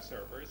has a web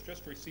server, has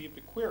just received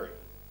a query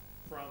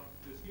from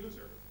this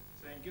user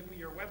saying, give me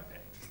your web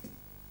page.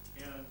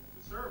 And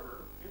the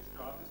server, its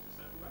job is to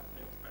send a web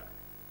page back.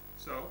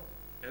 So,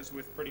 as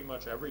with pretty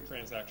much every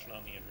transaction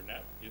on the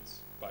internet,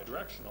 it's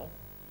bidirectional.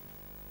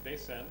 They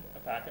send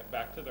a packet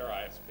back to their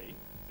ISP.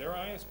 Their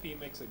ISP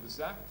makes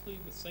exactly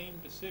the same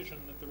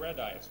decision that the red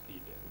ISP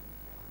did.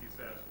 He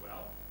says,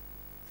 well,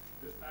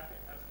 this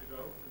packet has to go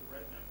to the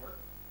red network.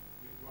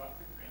 We can go out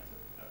through transit,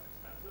 but that's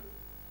expensive.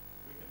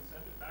 We can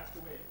send it back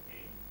the way it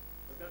came,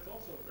 but that's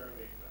also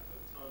fairly expensive.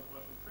 It's not as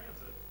much as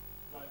transit,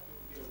 but it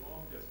would be a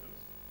long distance.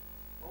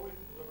 Or we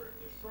can deliver it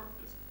this short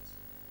distance.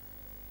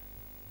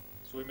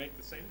 So we make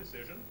the same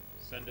decision,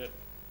 send it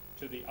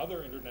to the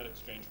other internet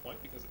exchange point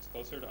because it's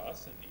closer to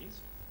us in the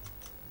east.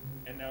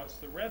 And now it's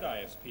the red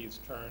ISP's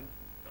turn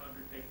to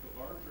undertake the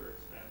larger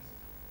expense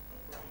of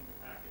bringing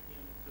the packet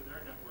into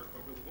their network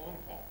over the long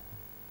haul.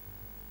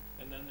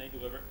 And then they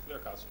deliver it to their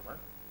customer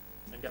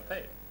and get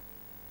paid.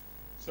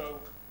 So,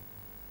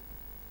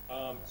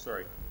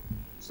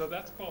 So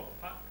that's called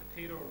hot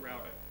potato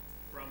routing,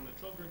 from the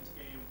children's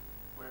game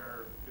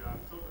where you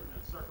have children in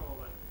a circle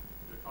and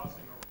they're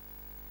tossing around.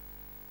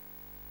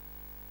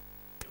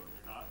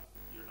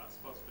 You're not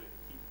supposed to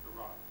keep the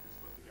rock. You're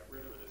supposed to get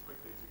rid of it as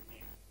quickly as you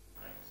can,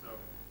 right? So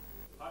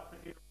hot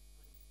potato.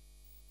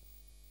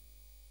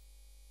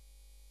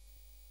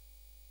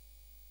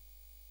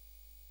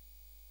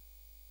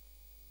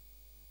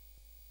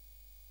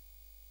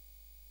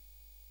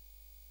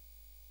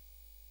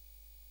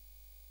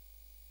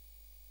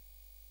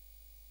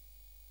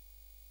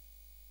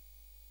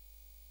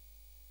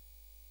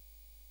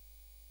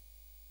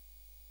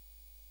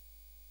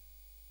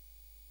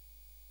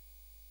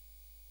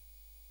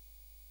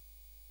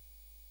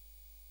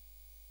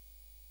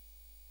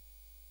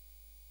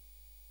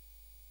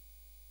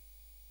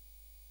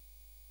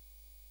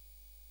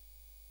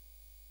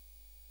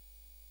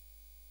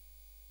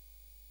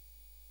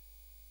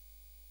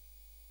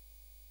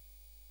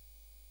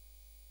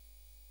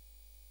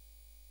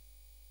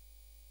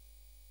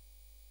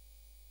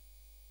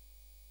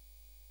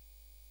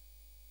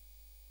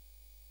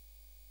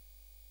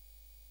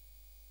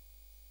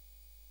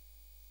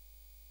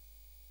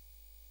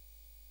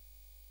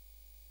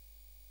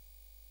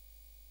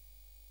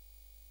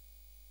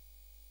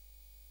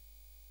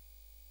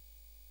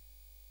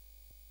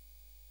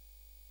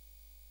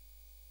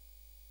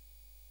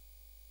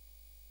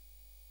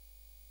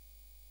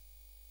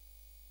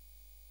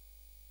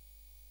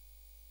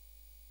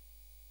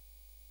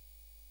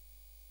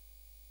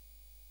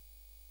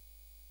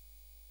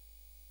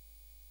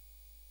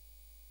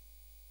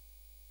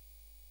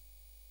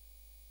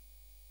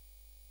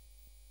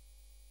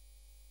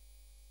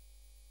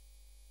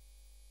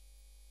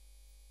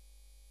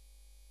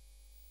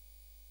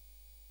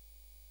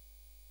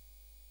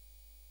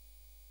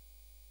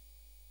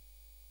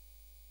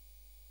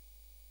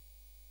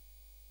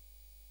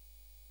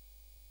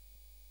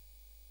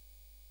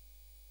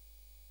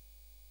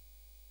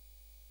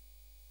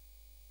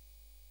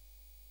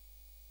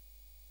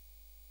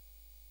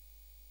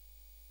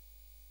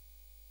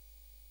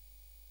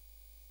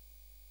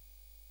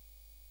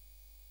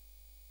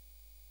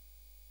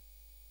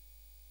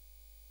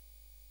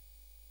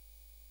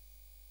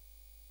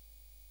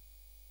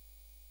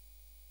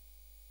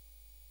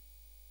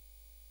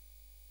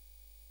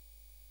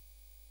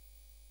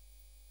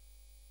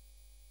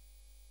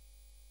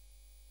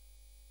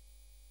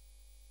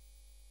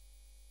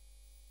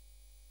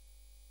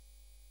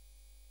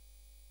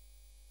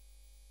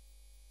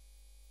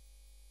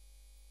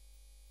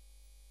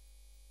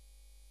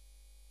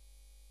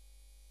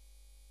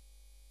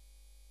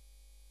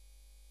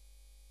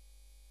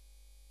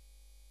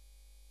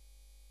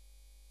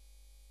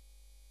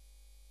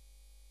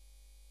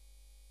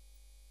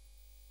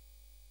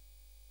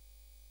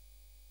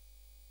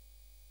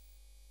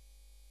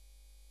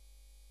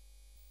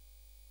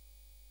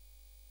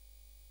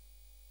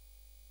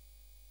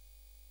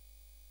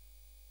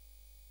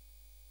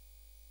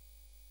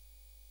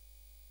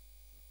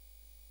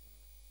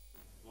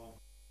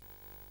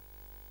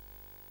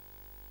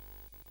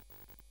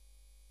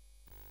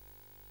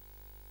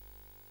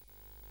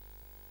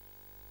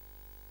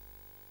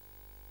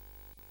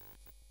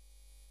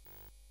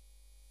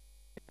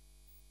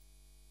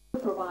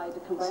 provide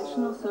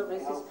conventional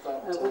services,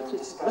 which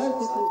is very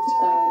different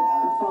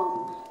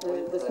from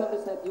the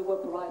service that you will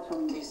provide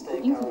from the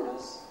internet.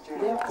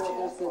 Therefore,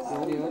 there's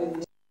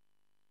this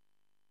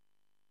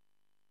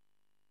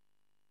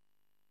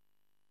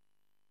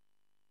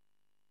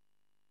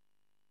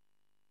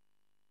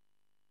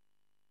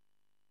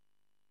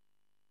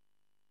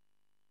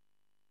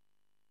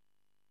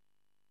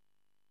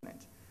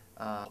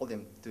hold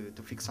them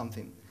to fix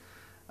something.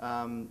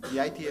 The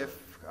ITF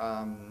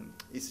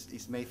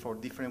is made for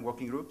different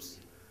working groups,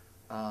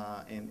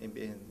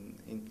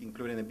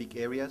 including the big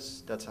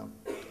areas that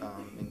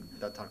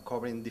are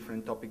covering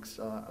different topics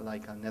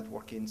like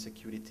networking,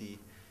 security,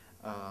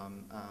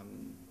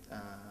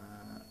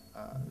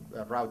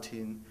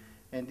 routing,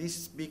 and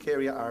these big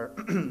areas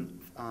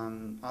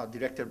are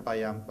directed by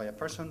a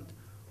person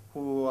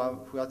who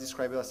are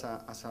described as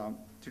a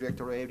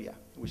director area,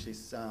 which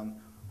is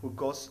who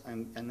goes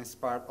and is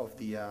part of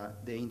the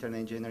Internet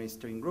Engineering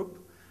Steering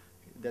Group.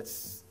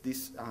 That's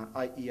this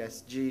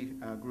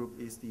IESG group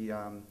is the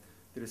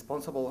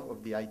responsible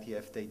of the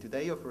ITF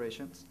day-to-day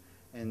operations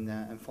and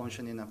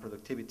functioning and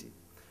productivity.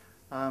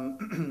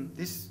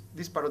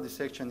 This part of the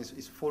section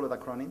is full of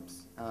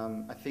acronyms.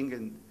 I think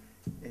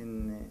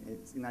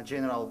in a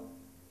general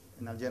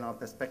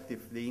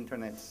perspective, the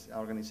Internet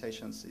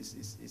organizations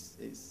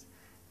is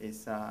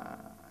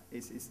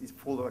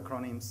full of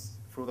acronyms,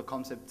 full of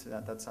concepts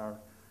that are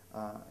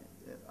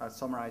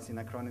summarized in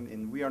acronym,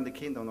 and we are in the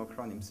kingdom of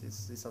acronyms.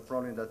 It's a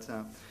problem that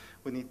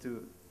we need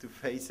to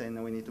face,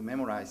 and we need to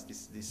memorize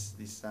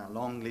this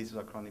long list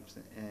of acronyms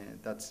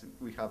that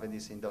we have in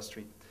this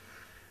industry.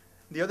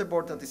 The other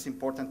board that is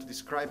important to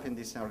describe in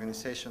this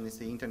organization is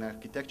the Internet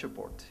Architecture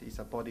Board. It's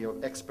a body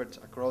of experts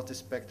across the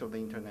spectrum of the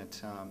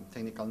Internet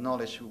technical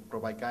knowledge who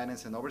provide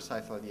guidance and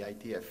oversight for the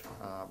ITF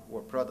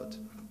work product.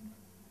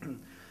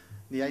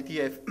 The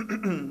ITF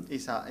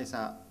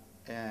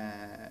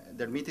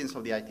their meetings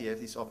of the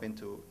ITF is open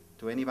to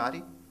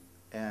anybody.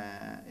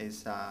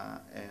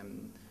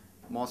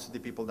 Most of the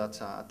people that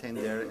attend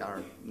there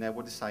are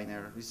network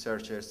designers,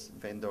 researchers,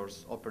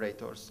 vendors,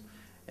 operators,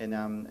 and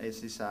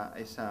it's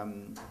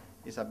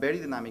a very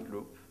dynamic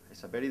group.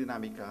 It's a very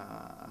dynamic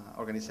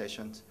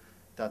organization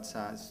that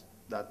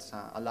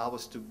allows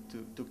us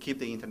to keep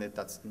the internet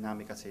that's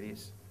dynamic as it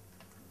is.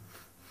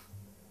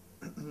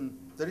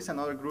 There is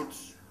another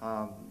groups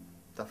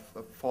that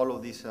follow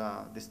these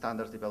the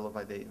standards developed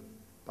by the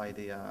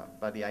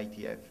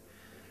ITF.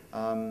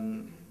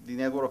 The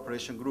network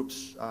operation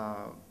groups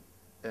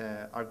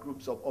are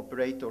groups of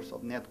operators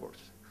of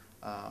networks,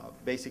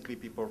 basically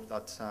people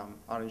that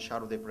are in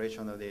charge of the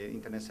operation of the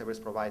internet service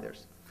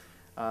providers.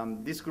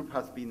 This group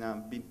has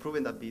been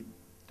proven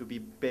to be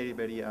very,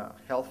 very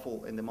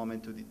helpful in the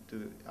moment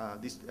to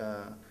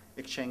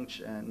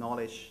exchange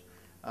knowledge,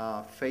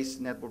 face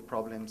network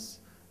problems,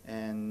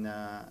 and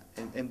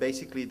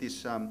basically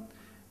this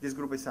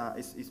group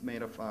is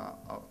made of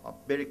a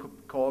very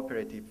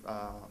cooperative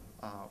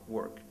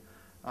work.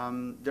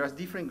 There are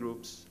different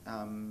groups.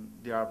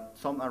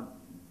 Some are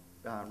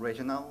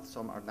regional,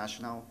 some are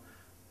national.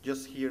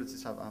 Just here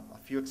is a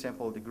few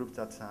examples of the groups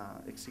that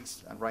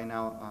exist right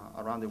now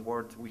around the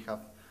world. We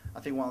have, I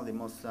think, one of the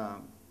most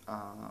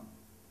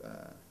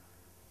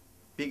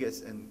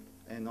biggest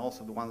and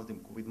also the one of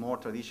them with more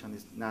tradition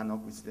is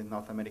NANOC, which is the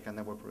North American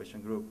Network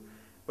Operation Group.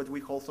 But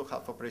we also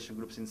have operation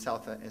groups in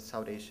South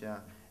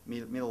Asia,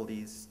 Middle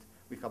East.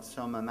 We have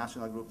some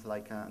national groups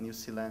like New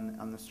Zealand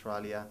and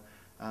Australia.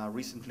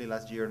 Recently,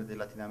 last year, the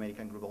Latin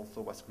American group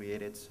also was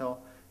created. So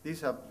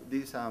these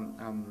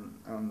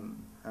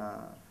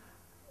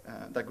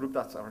the group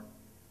that are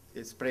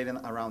spreading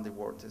around the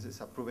world. This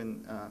is a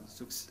proven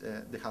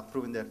they have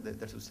proven their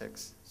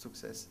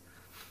success.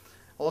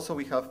 Also,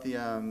 we have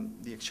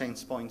the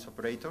exchange points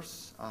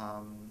operators,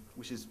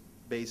 which is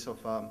based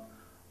of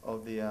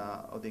the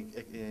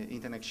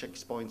internet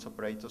exchange points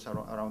operators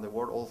around the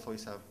world. Also,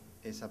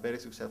 is a very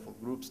successful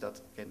groups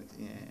that can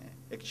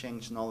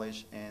exchange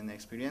knowledge and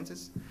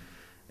experiences.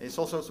 It's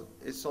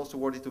also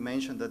worthy to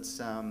mention that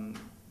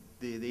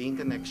the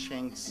internet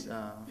exchange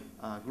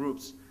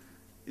groups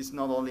is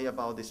not only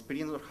about the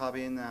experience of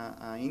having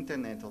an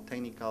internet or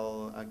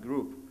technical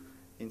group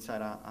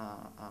inside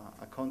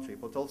a country,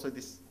 but also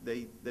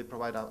they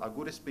provide a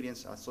good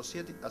experience,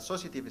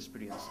 associative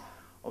experience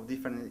of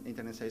different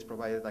internet service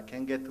providers that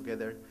can get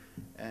together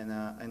and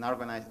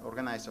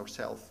organize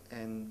ourselves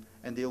and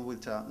deal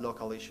with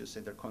local issues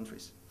in their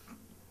countries.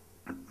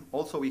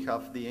 Also, we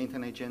have the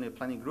Internet General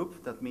Planning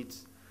Group that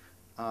meets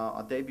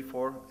a day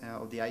before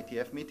of the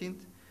ITF meeting.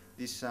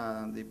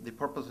 The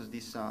purpose of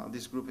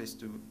this group is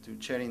to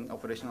sharing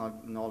operational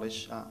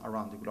knowledge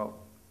around the globe.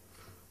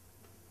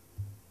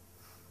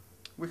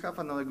 We have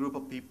another group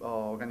of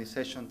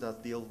organizations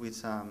that deal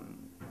with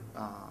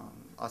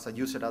as a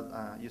user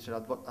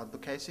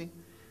advocacy.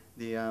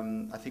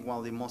 I think one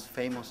of the most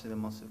famous and the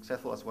most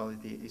successful as well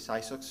is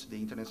ISOCS, the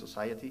Internet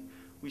Society,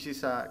 which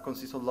is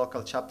consists of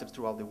local chapters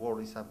throughout the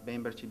world. It's a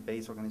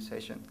membership-based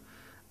organization.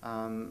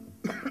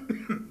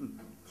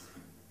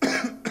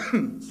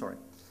 Sorry.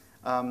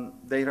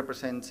 They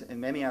represent in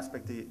many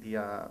aspects the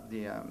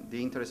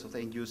interest of the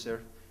end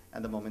user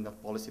and the moment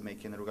of policy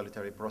making and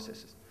regulatory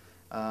processes.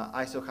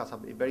 ISO has a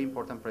very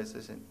important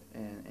presence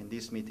in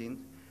this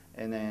meeting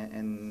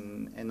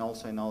and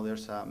also in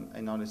others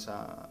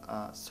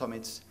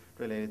summits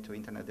related to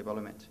internet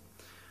development.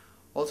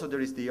 Also, there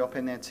is the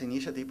OpenNet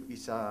initiative.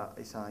 It's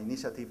an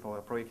initiative or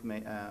a project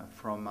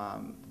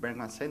from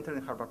Bergman Center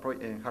in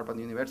Harvard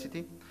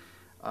University.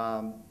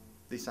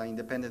 This is an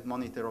independent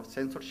monitor of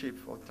censorship,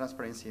 of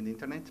transparency in the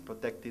internet,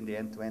 protecting the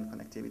end-to-end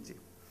connectivity.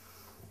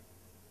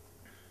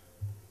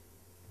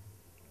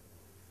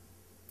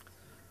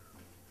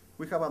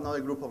 We have another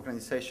group of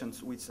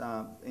organizations which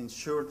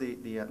ensure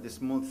the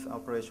smooth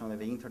operation of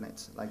the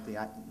internet, like the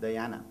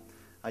IANA.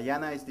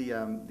 IANA is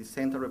the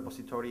central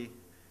repository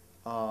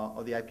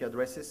of the IP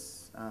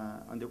addresses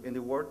in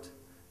the world.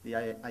 The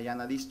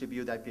IANA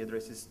distributes IP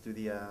addresses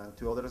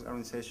to other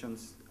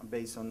organizations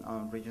based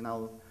on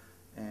regional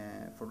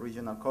for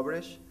regional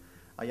coverage.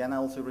 IANA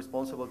also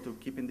responsible to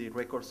keeping the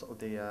records of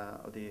the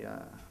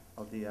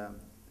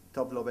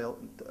top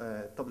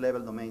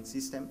level domain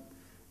system.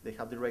 They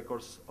have the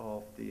records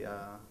of the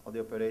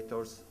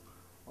operators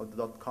of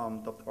the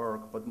 .com,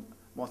 .org, but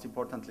most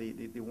importantly,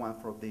 the one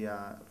for the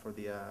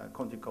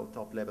country code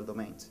top level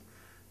domains.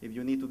 If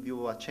you need to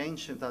do a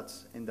change in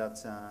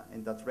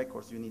that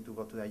records, you need to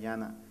go to the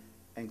IANA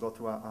and go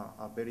through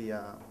a very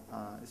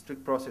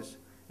strict process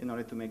in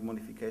order to make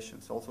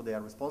modifications. Also, they are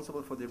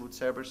responsible for the root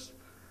servers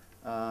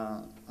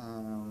and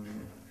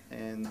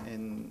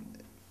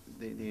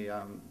the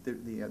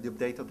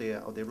update of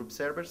the root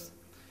servers.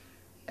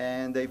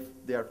 And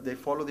they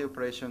follow the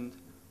operation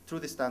through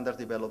the standards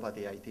developed by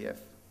the IETF.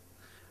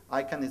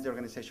 ICANN is the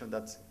organization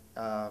that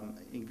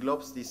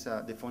englobes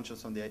the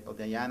functions of the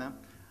IANA.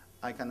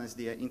 ICANN is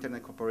the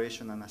Internet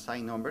Corporation and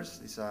Assigned Numbers.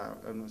 It's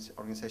an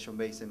organization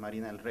based in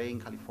Marina del Rey in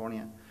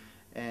California.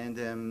 And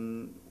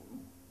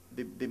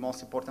the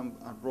most important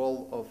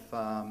role of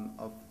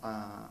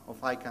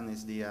ICANN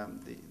is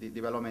the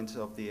development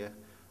of the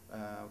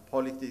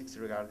politics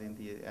regarding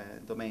the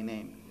domain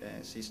name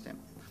system.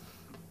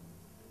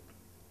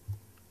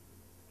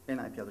 And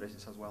IP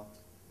addresses as well.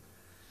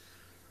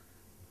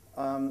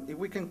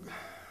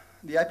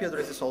 The IP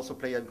addresses also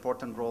play an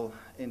important role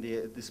in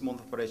the smooth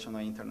operation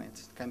of the internet.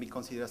 It can be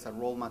considered as a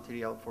raw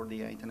material for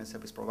the internet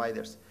service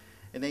providers,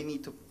 and they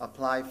need to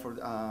apply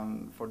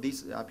for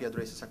these IP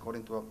addresses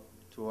according to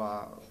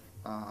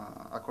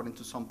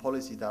some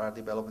policies that are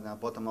developed in a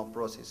bottom-up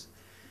process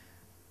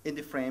in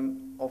the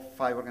frame of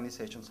 5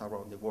 organizations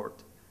around the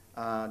world.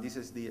 This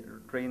is the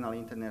Regional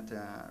Internet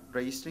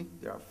Registry.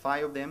 There are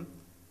 5 of them.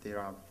 They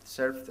are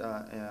served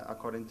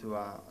according to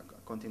a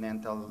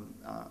continental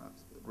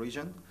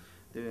region.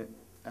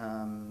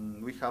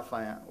 We have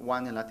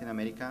one in Latin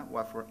America,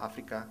 one for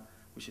Africa,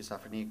 which is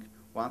AFRINIC,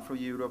 one for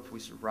Europe,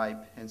 which is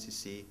RIPE,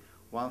 NCC,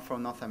 one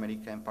from North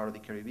America and part of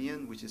the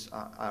Caribbean, which is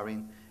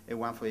ARIN, and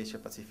one for Asia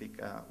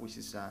Pacific, which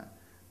is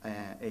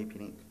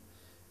APNIC.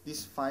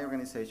 These 5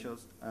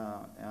 organizations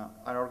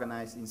are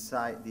organized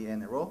inside the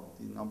NRO,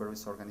 the Number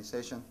Rights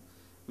Organization,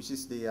 which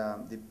is the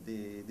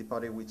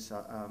body which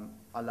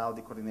allow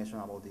the coordination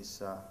of all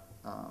these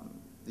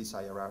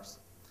IRRs.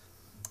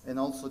 And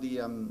also the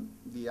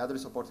other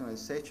supporting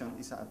organization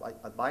is an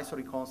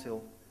advisory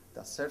council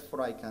that serves for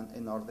ICANN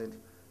in order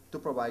to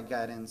provide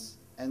guidance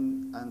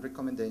and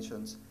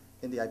recommendations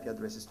in the IP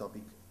addresses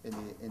topic in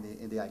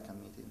the ICANN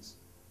meetings.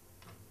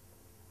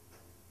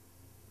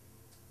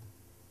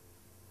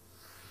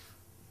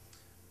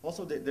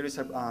 Also, there is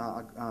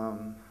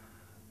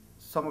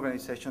some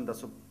organization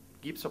that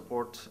give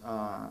support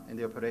in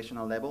the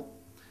operational level.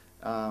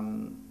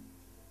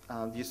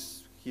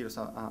 Here's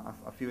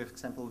a few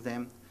examples of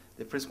them.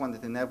 The first one is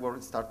the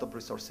Network Startup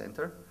Resource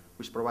Center,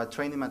 which provides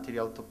training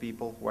material to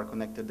people who are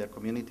connected to their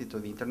community to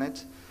the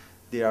internet.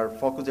 They are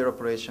focused their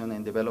operation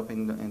in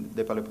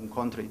developing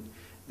country.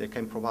 They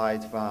can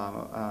provide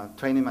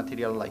training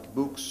material like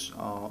books,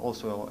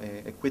 also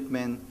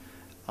equipment,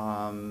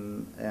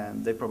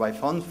 and they provide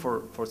funds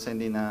for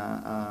sending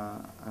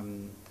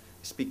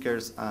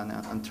speakers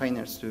and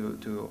trainers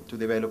to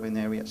developing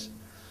areas.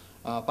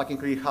 Packing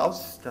Creek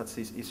House, that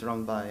is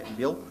run by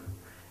Bill,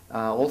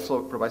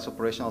 also provides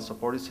operational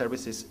support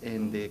services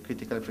in the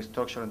critical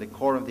infrastructure and the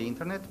core of the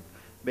internet.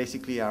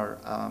 Basically,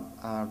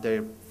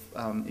 they're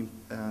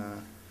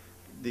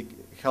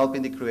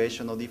helping the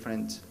creation of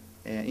different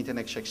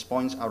internet exchange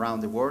points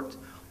around the world.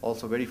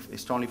 Also, very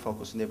strongly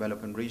focused in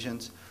developing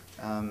regions.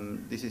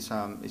 This is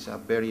a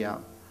very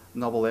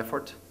noble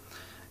effort.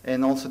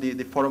 And also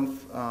the Forum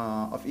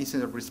of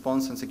Incident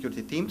Response and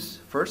Security Teams,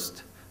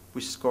 FIRST,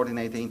 which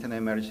coordinate the internet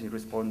emergency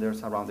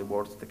responders around the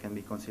world. That can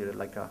be considered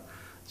like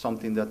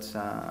something that's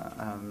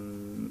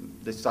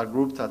this are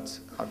groups that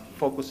are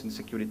focused in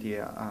security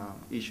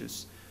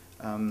issues.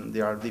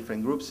 There are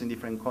different groups in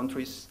different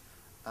countries,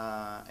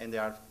 and they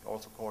are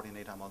also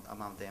coordinated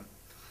among them.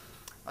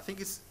 I think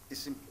it's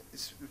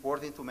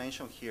important to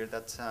mention here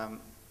that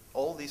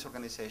all these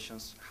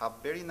organizations have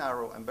very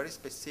narrow and very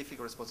specific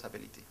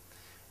responsibility.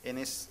 And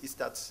it's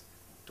that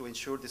to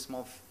ensure the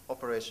smooth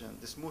operation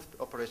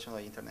of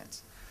the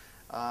internet.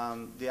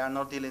 They are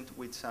not dealing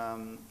with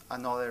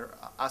another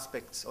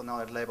aspects on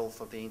other levels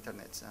of the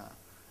internet,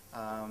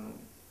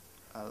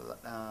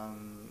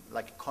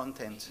 like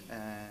content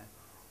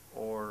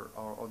or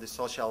the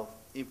social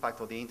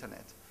impact of the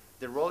internet.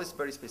 The role is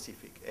very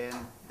specific, and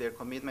their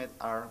commitment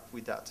are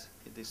with that.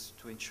 It is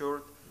to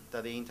ensure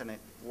that the internet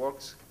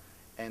works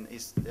and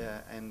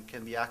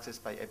can be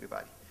accessed by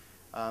everybody.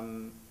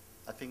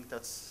 I think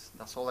that's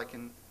all I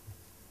can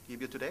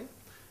give you today,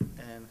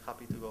 and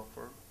happy to go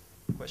for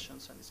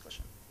questions and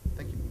discussion.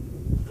 Thank you.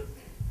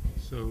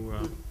 So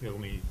let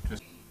me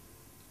just to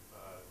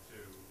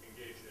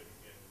engage in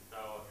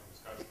dialogue and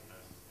discussion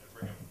and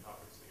bring up the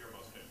topics that you're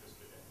most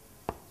interested in.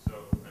 So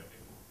I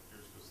think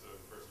yours was the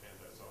first hand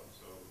I saw,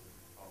 so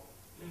I'll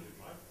leave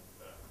mine.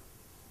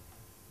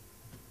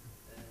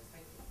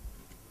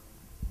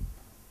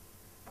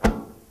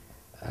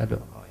 Hello.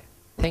 Oh, yeah.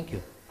 Thank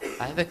you.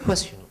 I have a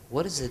question.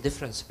 What is the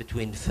difference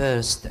between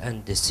FIRST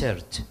and the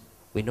CERT?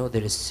 We know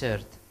there is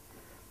CERT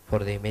for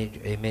the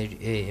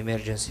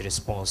emergency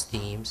response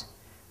teams.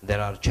 There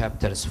are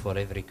chapters for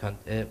every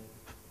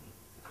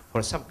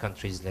for some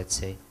countries, let's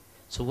say.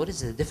 So what is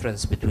the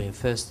difference between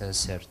FIRST and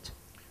CERT?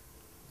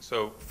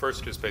 So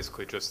FIRST is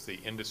basically just the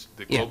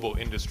Yeah. Global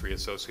Industry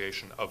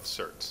Association of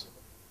CERTs.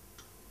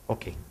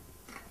 Okay.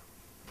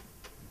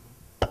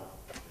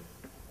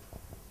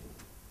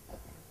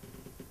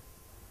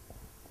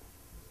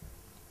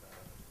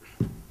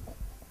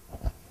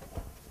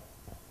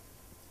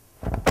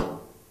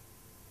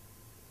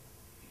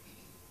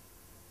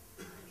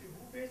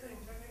 Who pays the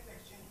internet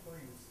exchange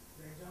points?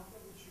 The example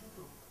which you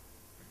took,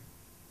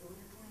 there were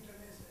 2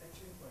 internet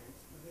exchange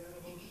points, but they are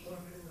about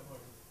 400 in the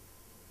world.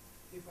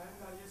 If I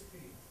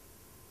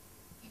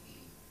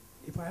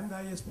am the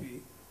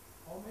ISP,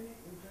 how many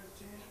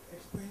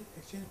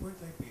exchange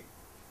points I pay?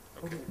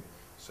 Okay.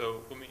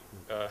 So let me,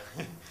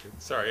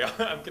 sorry,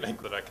 I'm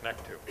connected that I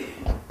connect to.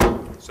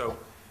 So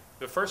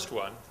the first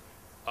one,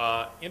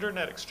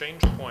 internet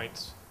exchange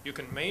points, you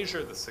can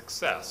measure the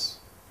success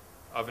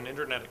of an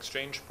internet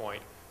exchange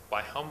point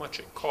by how much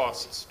it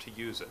costs to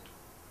use it.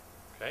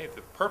 Okay?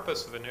 The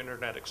purpose of an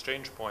internet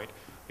exchange point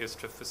is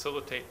to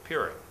facilitate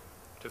peering,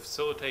 to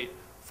facilitate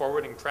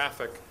forwarding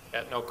traffic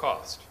at no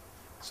cost.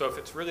 So if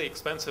it's really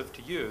expensive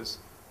to use,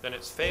 then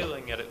it's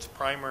failing at its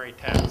primary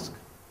task.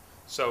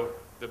 So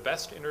the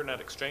best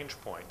internet exchange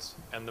points,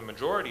 and the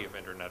majority of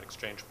internet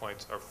exchange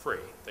points, are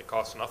free. They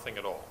cost nothing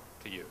at all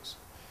to use.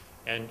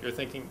 And you're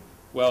thinking,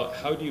 well,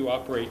 how do you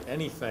operate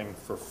anything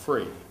for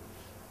free?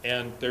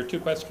 And there are two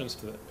questions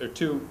to that, there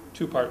are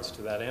two parts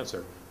to that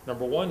answer.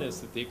 Number one is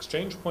that the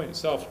exchange point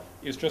itself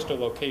is just a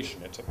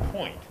location. It's a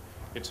point.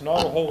 It's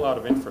not a whole lot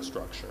of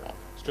infrastructure.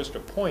 It's just a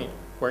point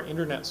where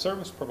internet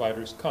service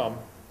providers come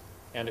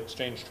and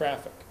exchange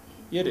traffic.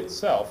 It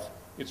itself,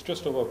 it's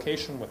just a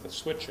location with a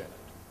switch in it.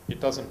 It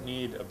doesn't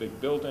need a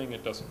big building.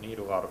 It doesn't need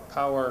a lot of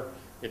power.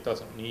 It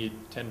doesn't need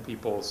 10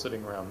 people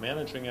sitting around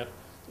managing it.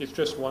 It's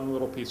just one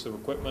little piece of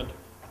equipment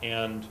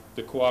and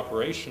the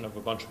cooperation of a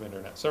bunch of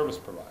internet service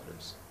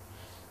providers.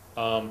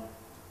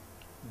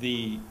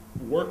 The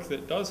work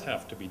that does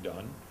have to be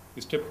done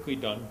is typically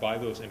done by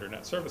those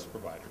internet service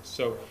providers.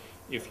 So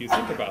if you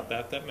think about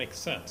that, that makes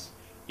sense.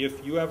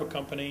 If you have a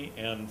company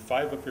and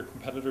 5 of your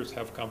competitors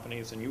have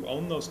companies and you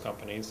own those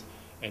companies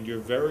and you're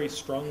very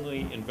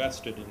strongly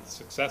invested in the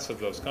success of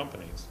those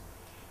companies,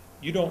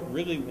 you don't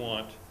really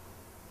want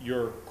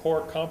your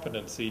core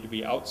competency to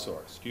be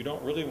outsourced. You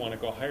don't really want to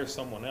go hire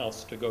someone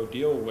else to go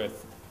deal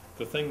with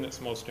the thing that's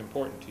most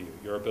important to you,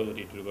 your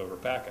ability to deliver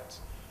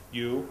packets.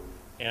 You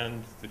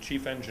and the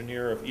chief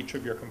engineer of each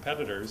of your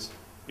competitors,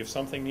 if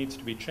something needs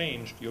to be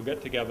changed, you'll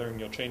get together and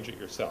you'll change it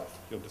yourself.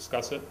 You'll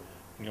discuss it,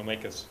 and you'll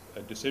make a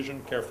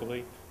decision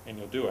carefully, and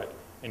you'll do it.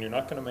 And you're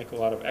not going to make a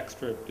lot of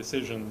extra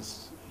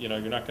decisions. You know,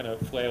 you're not going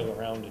to flail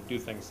around and do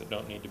things that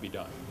don't need to be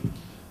done.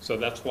 So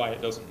that's why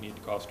it doesn't need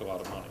to cost a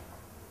lot of money.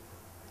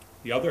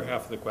 The other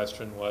half of the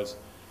question was,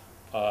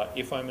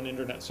 if I'm an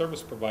internet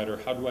service provider,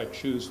 how do I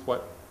choose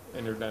what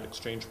internet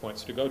exchange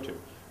points to go to?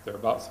 There are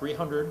about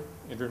 300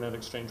 internet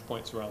exchange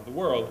points around the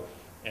world,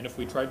 and if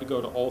we tried to go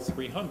to all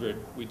 300,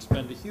 we'd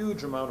spend a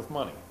huge amount of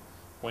money,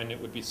 when it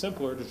would be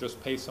simpler to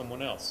just pay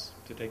someone else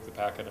to take the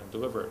packet and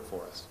deliver it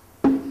for us.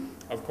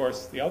 Of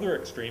course, the other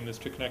extreme is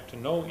to connect to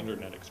no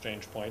internet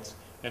exchange points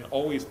and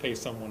always pay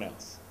someone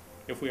else.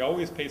 If we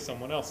always pay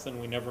someone else, then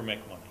we never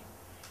make money.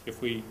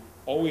 If we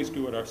always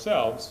do it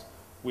ourselves,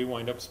 we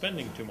wind up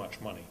spending too much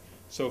money.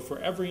 So for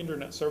every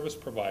internet service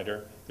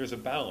provider, there's a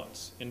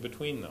balance in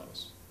between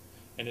those.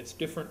 And it's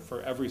different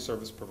for every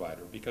service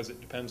provider because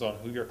it depends on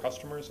who your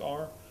customers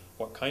are,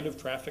 what kind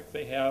of traffic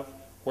they have,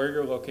 where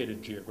you're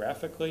located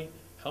geographically,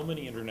 how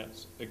many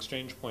internet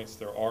exchange points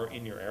there are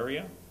in your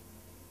area,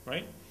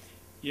 right?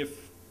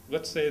 If,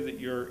 let's say that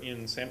you're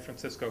in San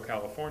Francisco,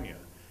 California,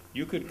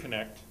 you could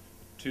connect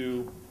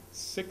to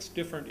 6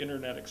 different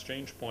internet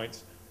exchange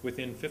points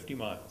within 50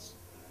 miles.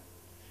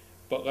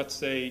 But let's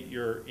say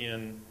you're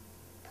in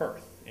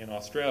Perth, in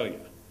Australia.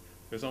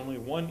 There's only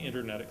 1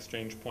 internet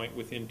exchange point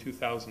within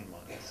 2,000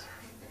 miles,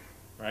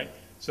 right?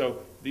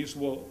 So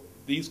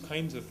these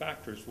kinds of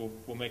factors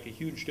will make a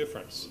huge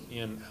difference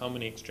in how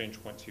many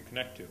exchange points you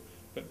connect to.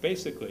 But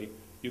basically,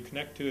 you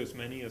connect to as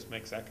many as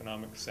makes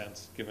economic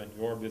sense given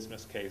your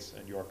business case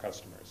and your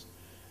customers.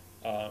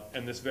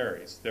 And this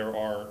varies. There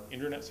are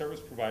internet service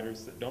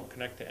providers that don't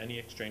connect to any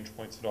exchange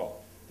points at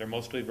all. They're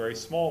mostly very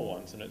small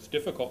ones, and it's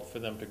difficult for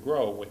them to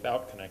grow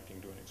without connecting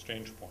to an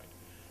exchange point.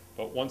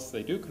 But once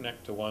they do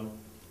connect to one,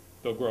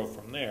 they'll grow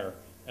from there.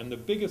 And the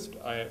biggest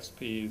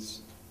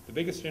ISPs, the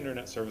biggest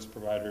internet service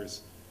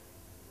providers,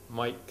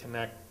 might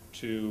connect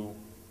to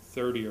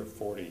 30 or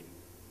 40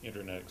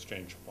 internet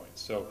exchange points.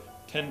 So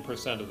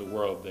 10% of the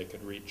world they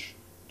could reach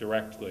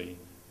directly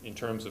in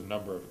terms of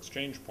number of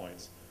exchange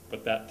points.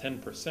 But that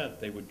 10%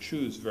 they would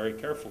choose very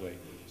carefully.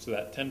 So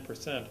that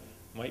 10%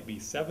 might be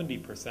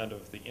 70%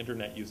 of the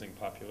internet using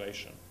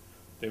population.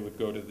 They would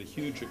go to the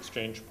huge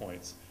exchange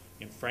points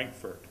in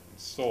Frankfurt, in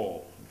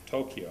Seoul, in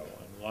Tokyo,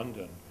 in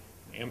London,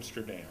 in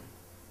Amsterdam,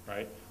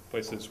 right?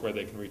 Places where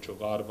they can reach a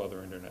lot of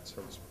other internet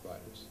service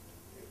providers.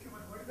 Okay, but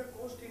what is the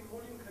cost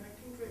involved in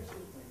connecting to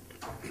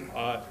exchange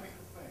point?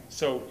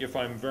 So if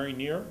I'm very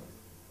near,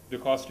 the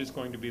cost is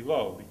going to be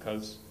low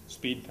because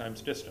speed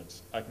times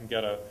distance. I can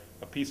get a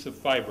piece of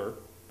fiber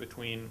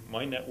between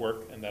my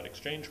network and that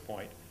exchange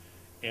point,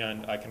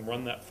 and I can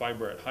run that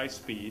fiber at high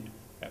speed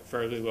at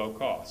fairly low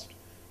cost.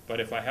 But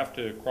if I have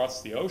to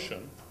cross the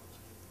ocean,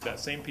 that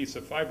same piece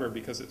of fiber,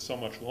 because it's so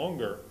much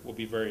longer, will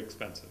be very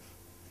expensive.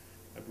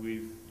 I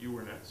believe you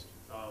were next.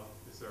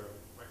 Is there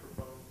a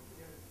microphone?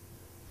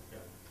 Yeah.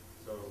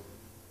 So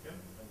Kim,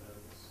 and then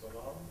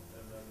Salam,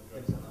 and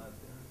then Judson.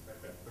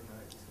 Okay.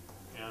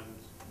 And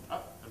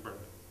Bernard.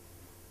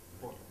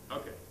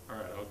 Okay. All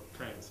right. I'll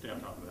try and stay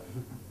on top of that.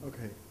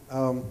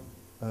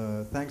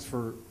 Okay. Thanks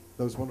for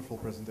those wonderful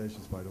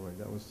presentations, by the way.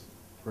 That was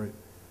great.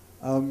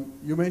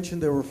 You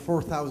mentioned there were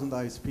 4,000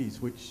 ISPs,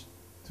 which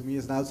to me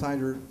as an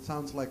outsider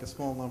sounds like a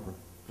small number,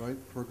 right,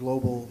 for a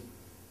global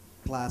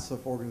class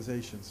of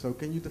organizations. So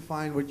can you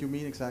define what you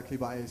mean exactly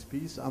by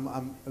ISPs?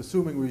 I'm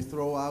assuming we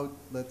throw out,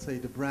 let's say,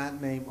 the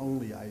brand name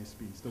only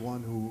ISPs, the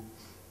one who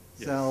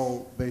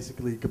sell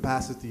basically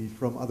capacity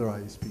from other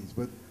ISPs.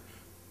 But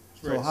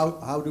so right.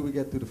 how do we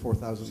get to the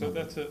 4,000 So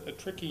number? that's a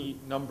tricky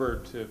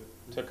number to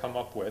come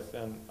up with,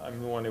 and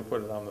I'm the one who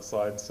put it on the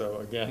slide, so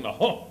again,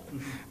 I'll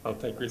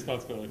take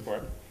responsibility for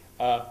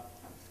it.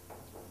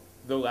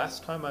 The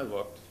last time I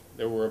looked,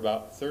 there were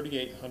about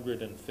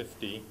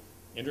 3,850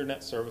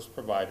 internet service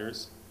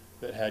providers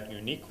that had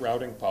unique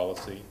routing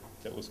policy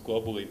that was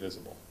globally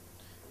visible.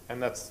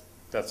 And that's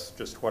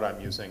just what I'm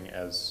using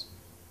as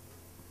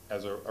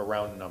a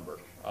round number.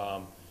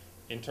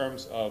 In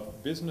terms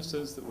of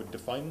businesses that would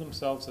define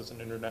themselves as an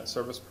internet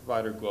service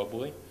provider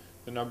globally,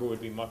 the number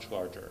would be much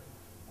larger.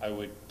 I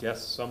would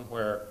guess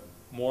somewhere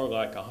more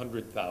like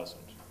 100,000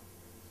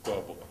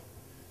 globally.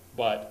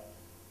 But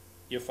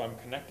if I'm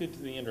connected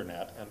to the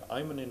internet and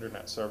I'm an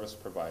internet service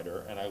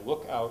provider and I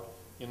look out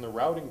in the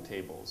routing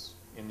tables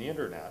in the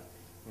internet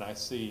and I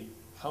see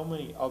how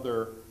many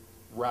other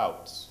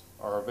routes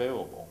are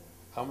available,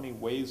 how many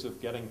ways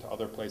of getting to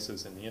other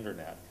places in the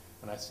internet,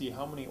 and I see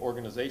how many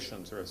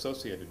organizations are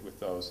associated with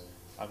those,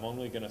 I'm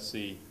only going to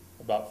see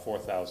about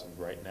 4,000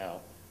 right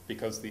now,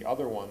 because the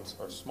other ones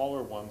are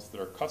smaller ones that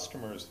are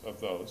customers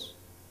of those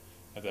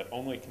and that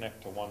only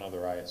connect to one other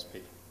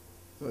ISP.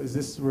 So is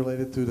this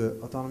related to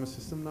the autonomous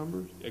system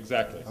numbers?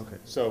 Exactly. Okay.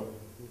 So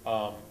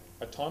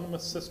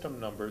autonomous system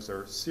numbers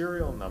are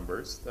serial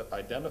numbers that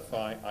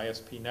identify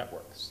ISP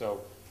networks.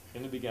 So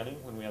in the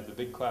beginning, when we had the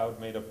big cloud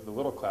made up of the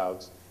little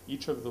clouds,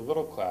 each of the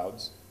little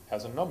clouds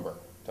has a number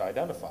to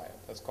identify it.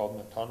 That's called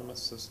an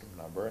autonomous system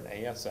number, an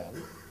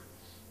ASN.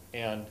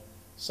 And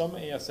some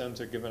ASNs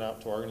are given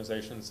out to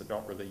organizations that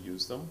don't really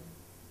use them.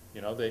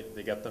 You know, they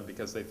get them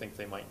because they think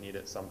they might need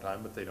it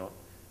sometime, but they don't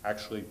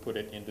actually put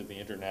it into the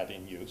internet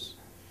in use.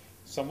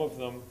 Some of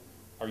them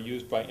are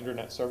used by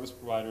internet service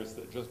providers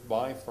that just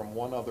buy from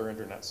one other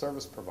internet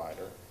service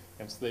provider,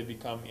 and so they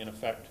become, in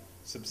effect,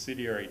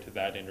 subsidiary to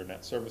that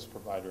internet service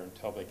provider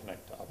until they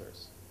connect to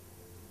others.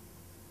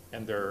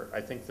 And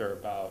I think there are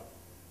about,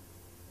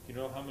 do you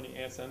know how many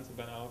ASNs have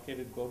been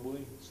allocated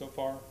globally so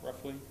far,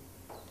 roughly?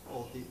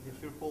 Well, the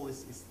field pool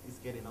is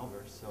getting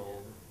over, so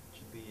it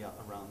should be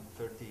around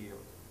 30 or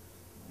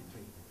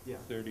between, yeah.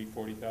 30,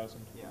 40,000?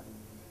 Yeah.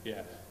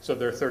 Yeah, so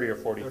there are 30 or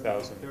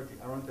 40,000. 30,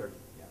 around 30,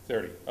 yeah.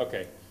 30,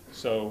 okay.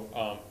 So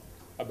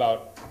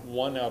about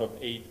 1 out of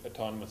 8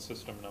 autonomous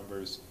system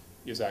numbers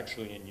is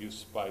actually in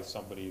use by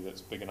somebody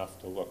that's big enough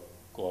to look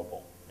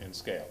global in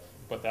scale.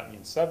 But that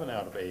means 7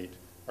 out of 8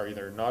 are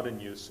either not in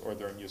use or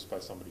they're in use by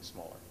somebody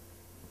smaller.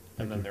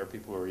 And then there are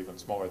people who are even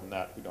smaller than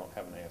that who don't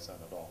have an ASN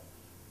at all.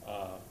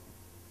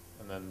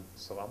 And then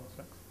Salam is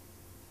next.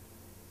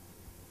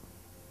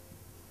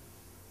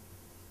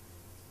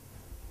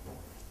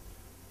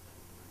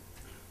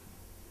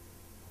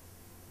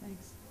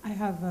 Thanks. I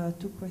have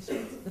 2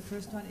 questions. The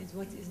first one is,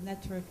 what is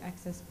network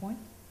access point?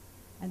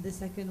 And the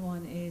second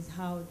one is,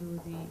 how do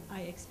the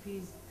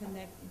IXPs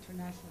connect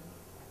internationally?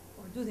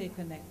 Or do they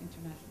connect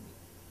internationally?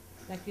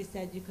 Like you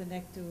said, you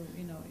connect to,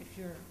 you know, if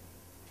you're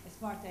a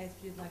smart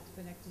ISP would like to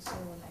connect to Seoul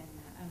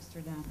and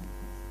Amsterdam.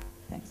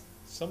 Thanks.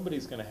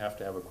 Somebody's going to have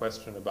a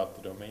question about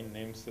the domain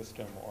name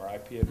system or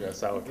IP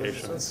address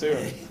allocation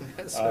soon.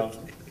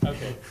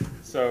 Okay,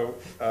 so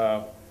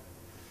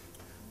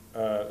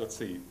let's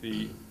see.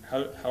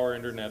 How are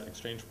internet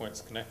exchange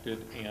points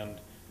connected, and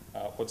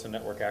what's a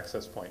network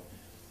access point?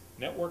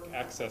 Network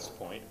access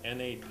point,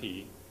 NAP,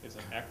 is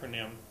an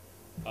acronym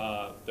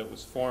that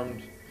was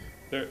formed.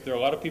 There are a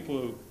lot of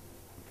people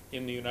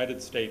in the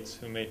United States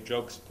who made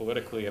jokes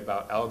politically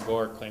about Al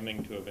Gore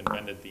claiming to have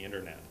invented the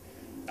internet.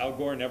 Al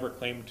Gore never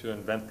claimed to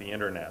invent the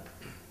internet,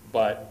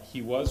 but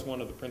he was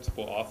one of the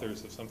principal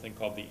authors of something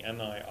called the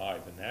NII,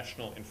 the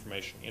National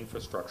Information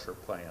Infrastructure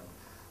Plan.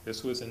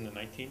 This was in the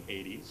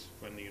 1980s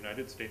when the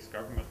United States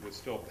government was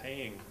still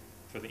paying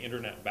for the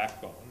internet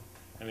backbone,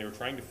 and they were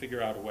trying to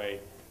figure out a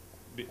way,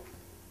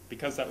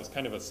 because that was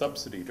kind of a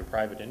subsidy to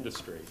private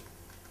industry,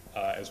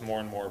 as more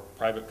and more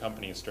private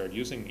companies started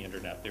using the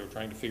internet, they were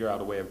trying to figure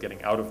out a way of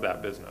getting out of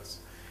that business.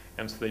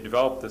 And so they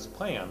developed this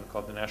plan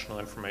called the National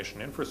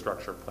Information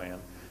Infrastructure Plan,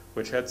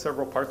 which had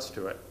several parts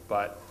to it,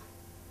 but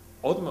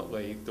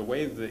ultimately the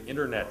way the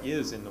internet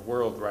is in the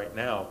world right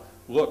now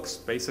looks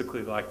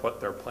basically like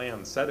what their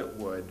plan said it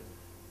would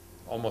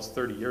almost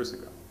 30 years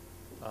ago.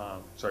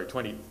 Sorry,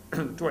 20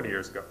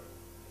 years ago.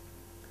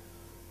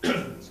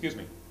 Excuse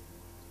me.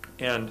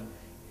 And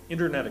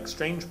internet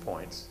exchange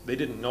points, they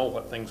didn't know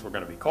what things were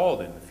going to be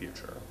called in the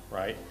future,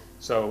 right?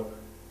 So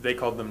they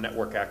called them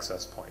network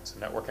access points. A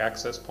network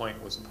access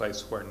point was a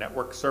place where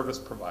network service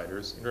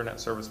providers, internet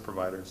service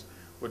providers,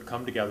 would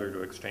come together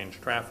to exchange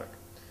traffic.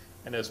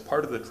 And as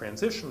part of the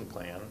transition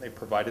plan, they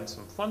provided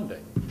some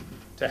funding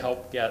to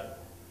help get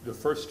the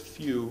first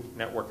few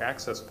network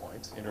access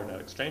points, internet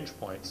exchange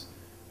points,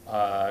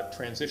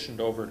 transitioned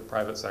over to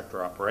private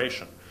sector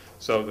operation.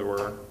 So there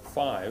were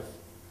 5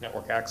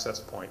 network access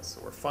points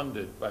that were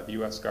funded by the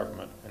US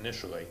government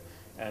initially,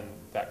 and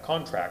that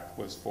contract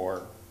was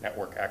for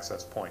network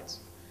access points.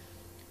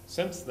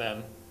 Since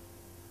then,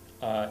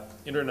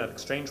 internet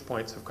exchange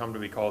points have come to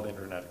be called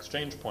internet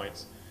exchange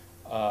points,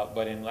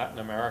 but in Latin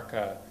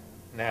America,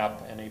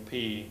 NAP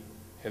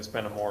has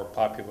been a more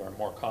popular and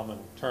more common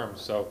term.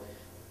 So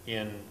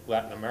in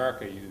Latin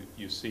America,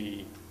 you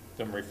see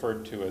them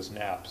referred to as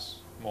NAPs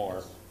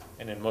more,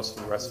 and in most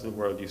of the rest of the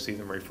world, you see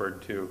them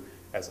referred to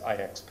as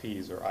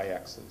IXPs or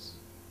IXs.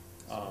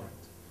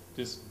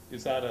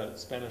 Is that a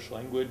Spanish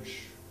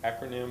language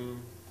acronym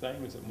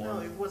thing? Is it more?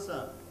 No, it was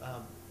a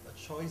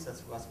choice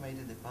that was made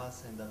in the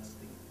past, and that's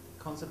the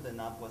concept of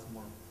NAP was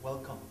more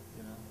welcome,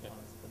 you know. Yeah.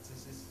 But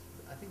this is,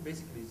 I think,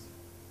 basically it's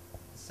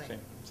the same.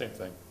 Same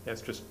thing. Yeah,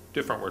 it's just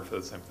different word for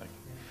the same thing.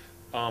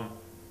 Yeah.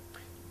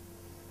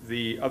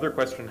 The other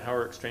question, how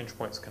are exchange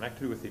points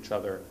connected with each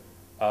other?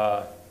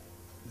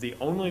 The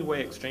only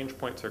way exchange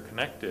points are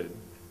connected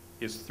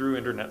is through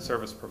internet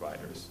service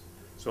providers.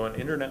 So an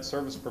internet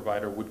service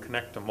provider would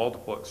connect to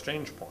multiple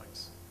exchange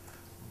points.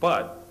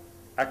 But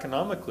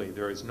economically,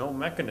 there is no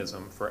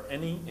mechanism for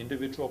any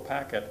individual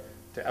packet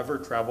to ever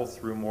travel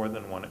through more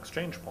than one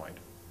exchange point,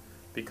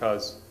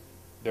 because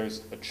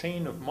there's a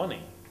chain of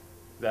money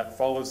that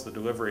follows the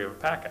delivery of a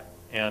packet.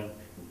 And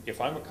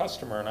if I'm a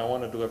customer and I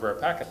want to deliver a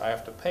packet, I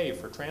have to pay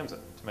for transit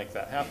to make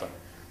that happen.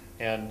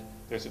 And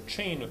there's a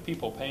chain of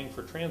people paying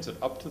for transit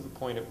up to the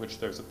point at which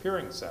there's a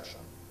peering session.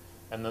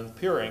 And then the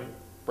peering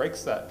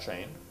breaks that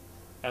chain,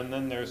 and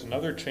then there's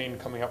another chain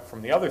coming up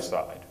from the other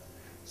side.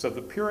 So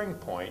the peering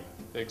point,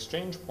 the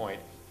exchange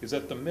point, is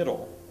at the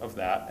middle of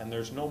that, and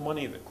there's no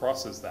money that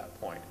crosses that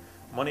point.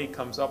 Money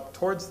comes up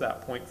towards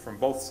that point from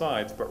both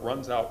sides, but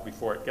runs out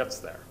before it gets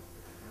there.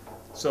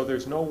 So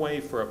there's no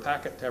way for a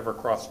packet to ever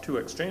cross 2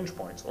 exchange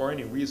points, or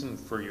any reason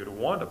for you to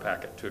want a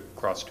packet to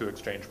cross 2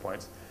 exchange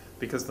points,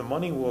 because the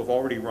money will have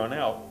already run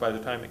out by the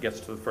time it gets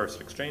to the first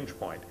exchange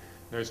point.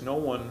 There's no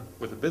one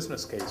with a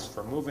business case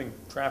for moving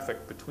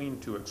traffic between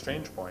 2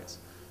 exchange points,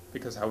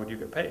 because how would you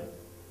get paid?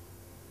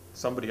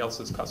 Somebody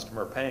else's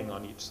customer paying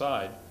on each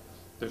side.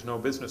 There's no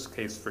business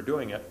case for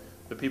doing it.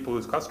 The people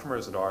whose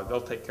customers it are, they'll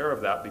take care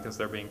of that because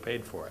they're being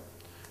paid for it.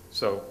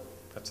 So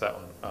that's that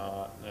one.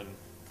 And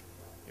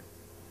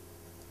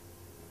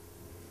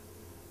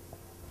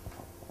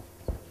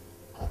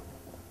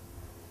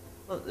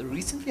well,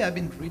 recently I've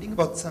been reading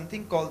about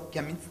something called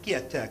Kaminsky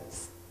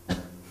attacks,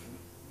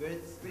 where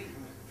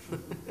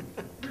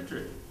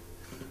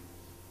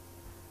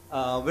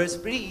it's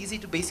pretty easy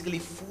to basically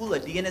fool a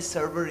DNS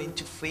server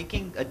into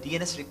faking a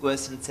DNS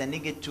request and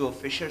sending it to a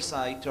Fisher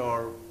site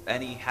or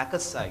any hacker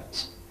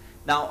site.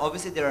 Now,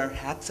 obviously there are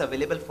hacks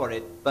available for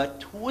it,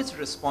 but who is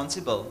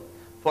responsible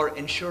for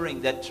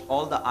ensuring that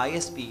all the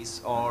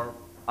ISPs or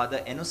other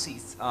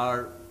NOCs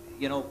are,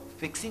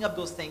 fixing up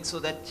those things so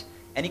that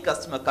any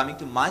customer coming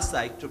to my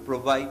site to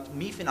provide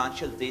me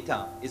financial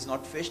data is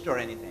not phished or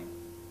anything?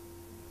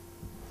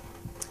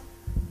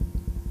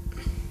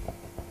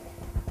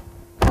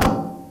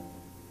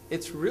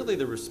 It's really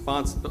the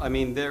responsibility. I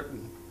mean, the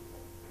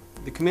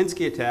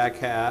Kaminsky attack,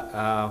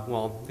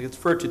 it's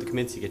referred to the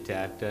Kaminsky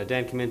attack.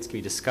 Dan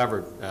Kaminsky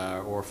discovered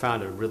or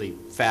found a really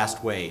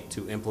fast way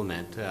to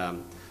implement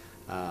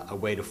a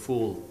way to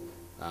fool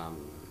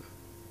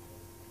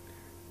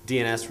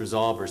DNS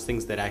resolvers,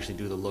 things that actually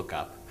do the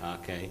lookup,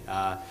 okay,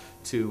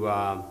 to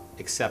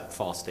accept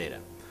false data.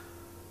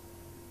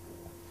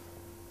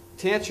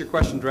 To answer your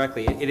question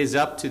directly, it is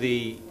up to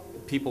the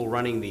people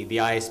running the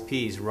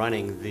ISPs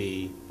running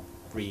the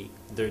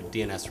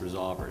DNS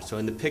resolver. So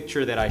in the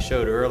picture that I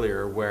showed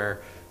earlier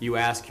where you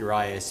ask your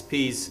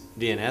ISP's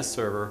DNS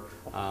server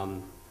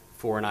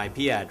for an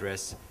IP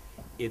address,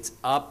 it's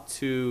up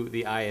to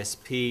the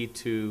ISP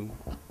to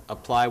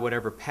apply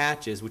whatever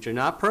patches, which are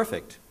not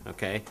perfect,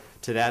 okay,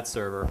 to that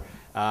server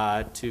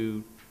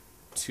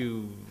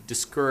to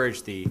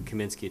discourage the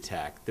Kaminsky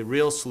attack. The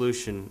real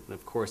solution,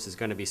 of course, is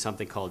going to be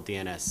something called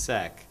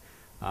DNSSEC.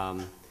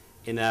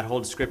 In that whole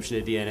description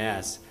of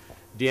DNS,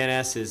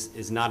 DNS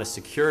is not a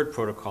secured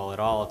protocol at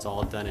all. It's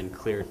all done in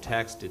clear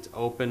text. It's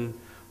open,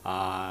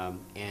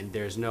 and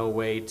there's no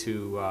way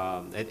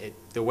to,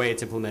 the way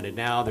it's implemented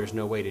now, there's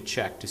no way to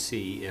check to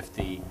see if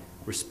the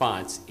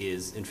response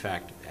is, in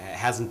fact,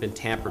 hasn't been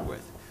tampered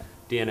with.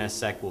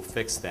 DNSSEC will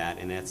fix that,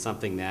 and that's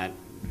something that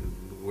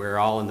we're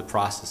all in the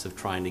process of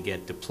trying to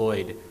get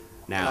deployed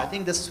now. I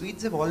think the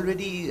Swedes have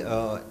already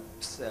rolled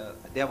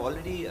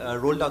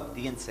out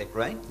DNSSEC,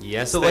 right?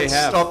 Yes, so they what's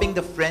have. stopping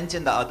the French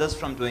and the others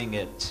from doing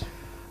it?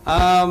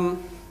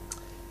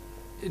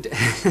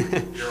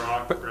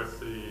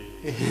 Bureaucracy.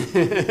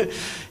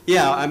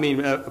 Yeah, I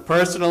mean,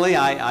 personally,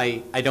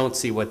 I don't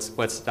see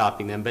what's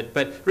stopping them.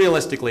 But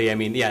realistically, I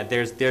mean, yeah,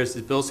 there's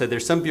as Bill said,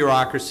 there's some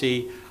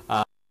bureaucracy.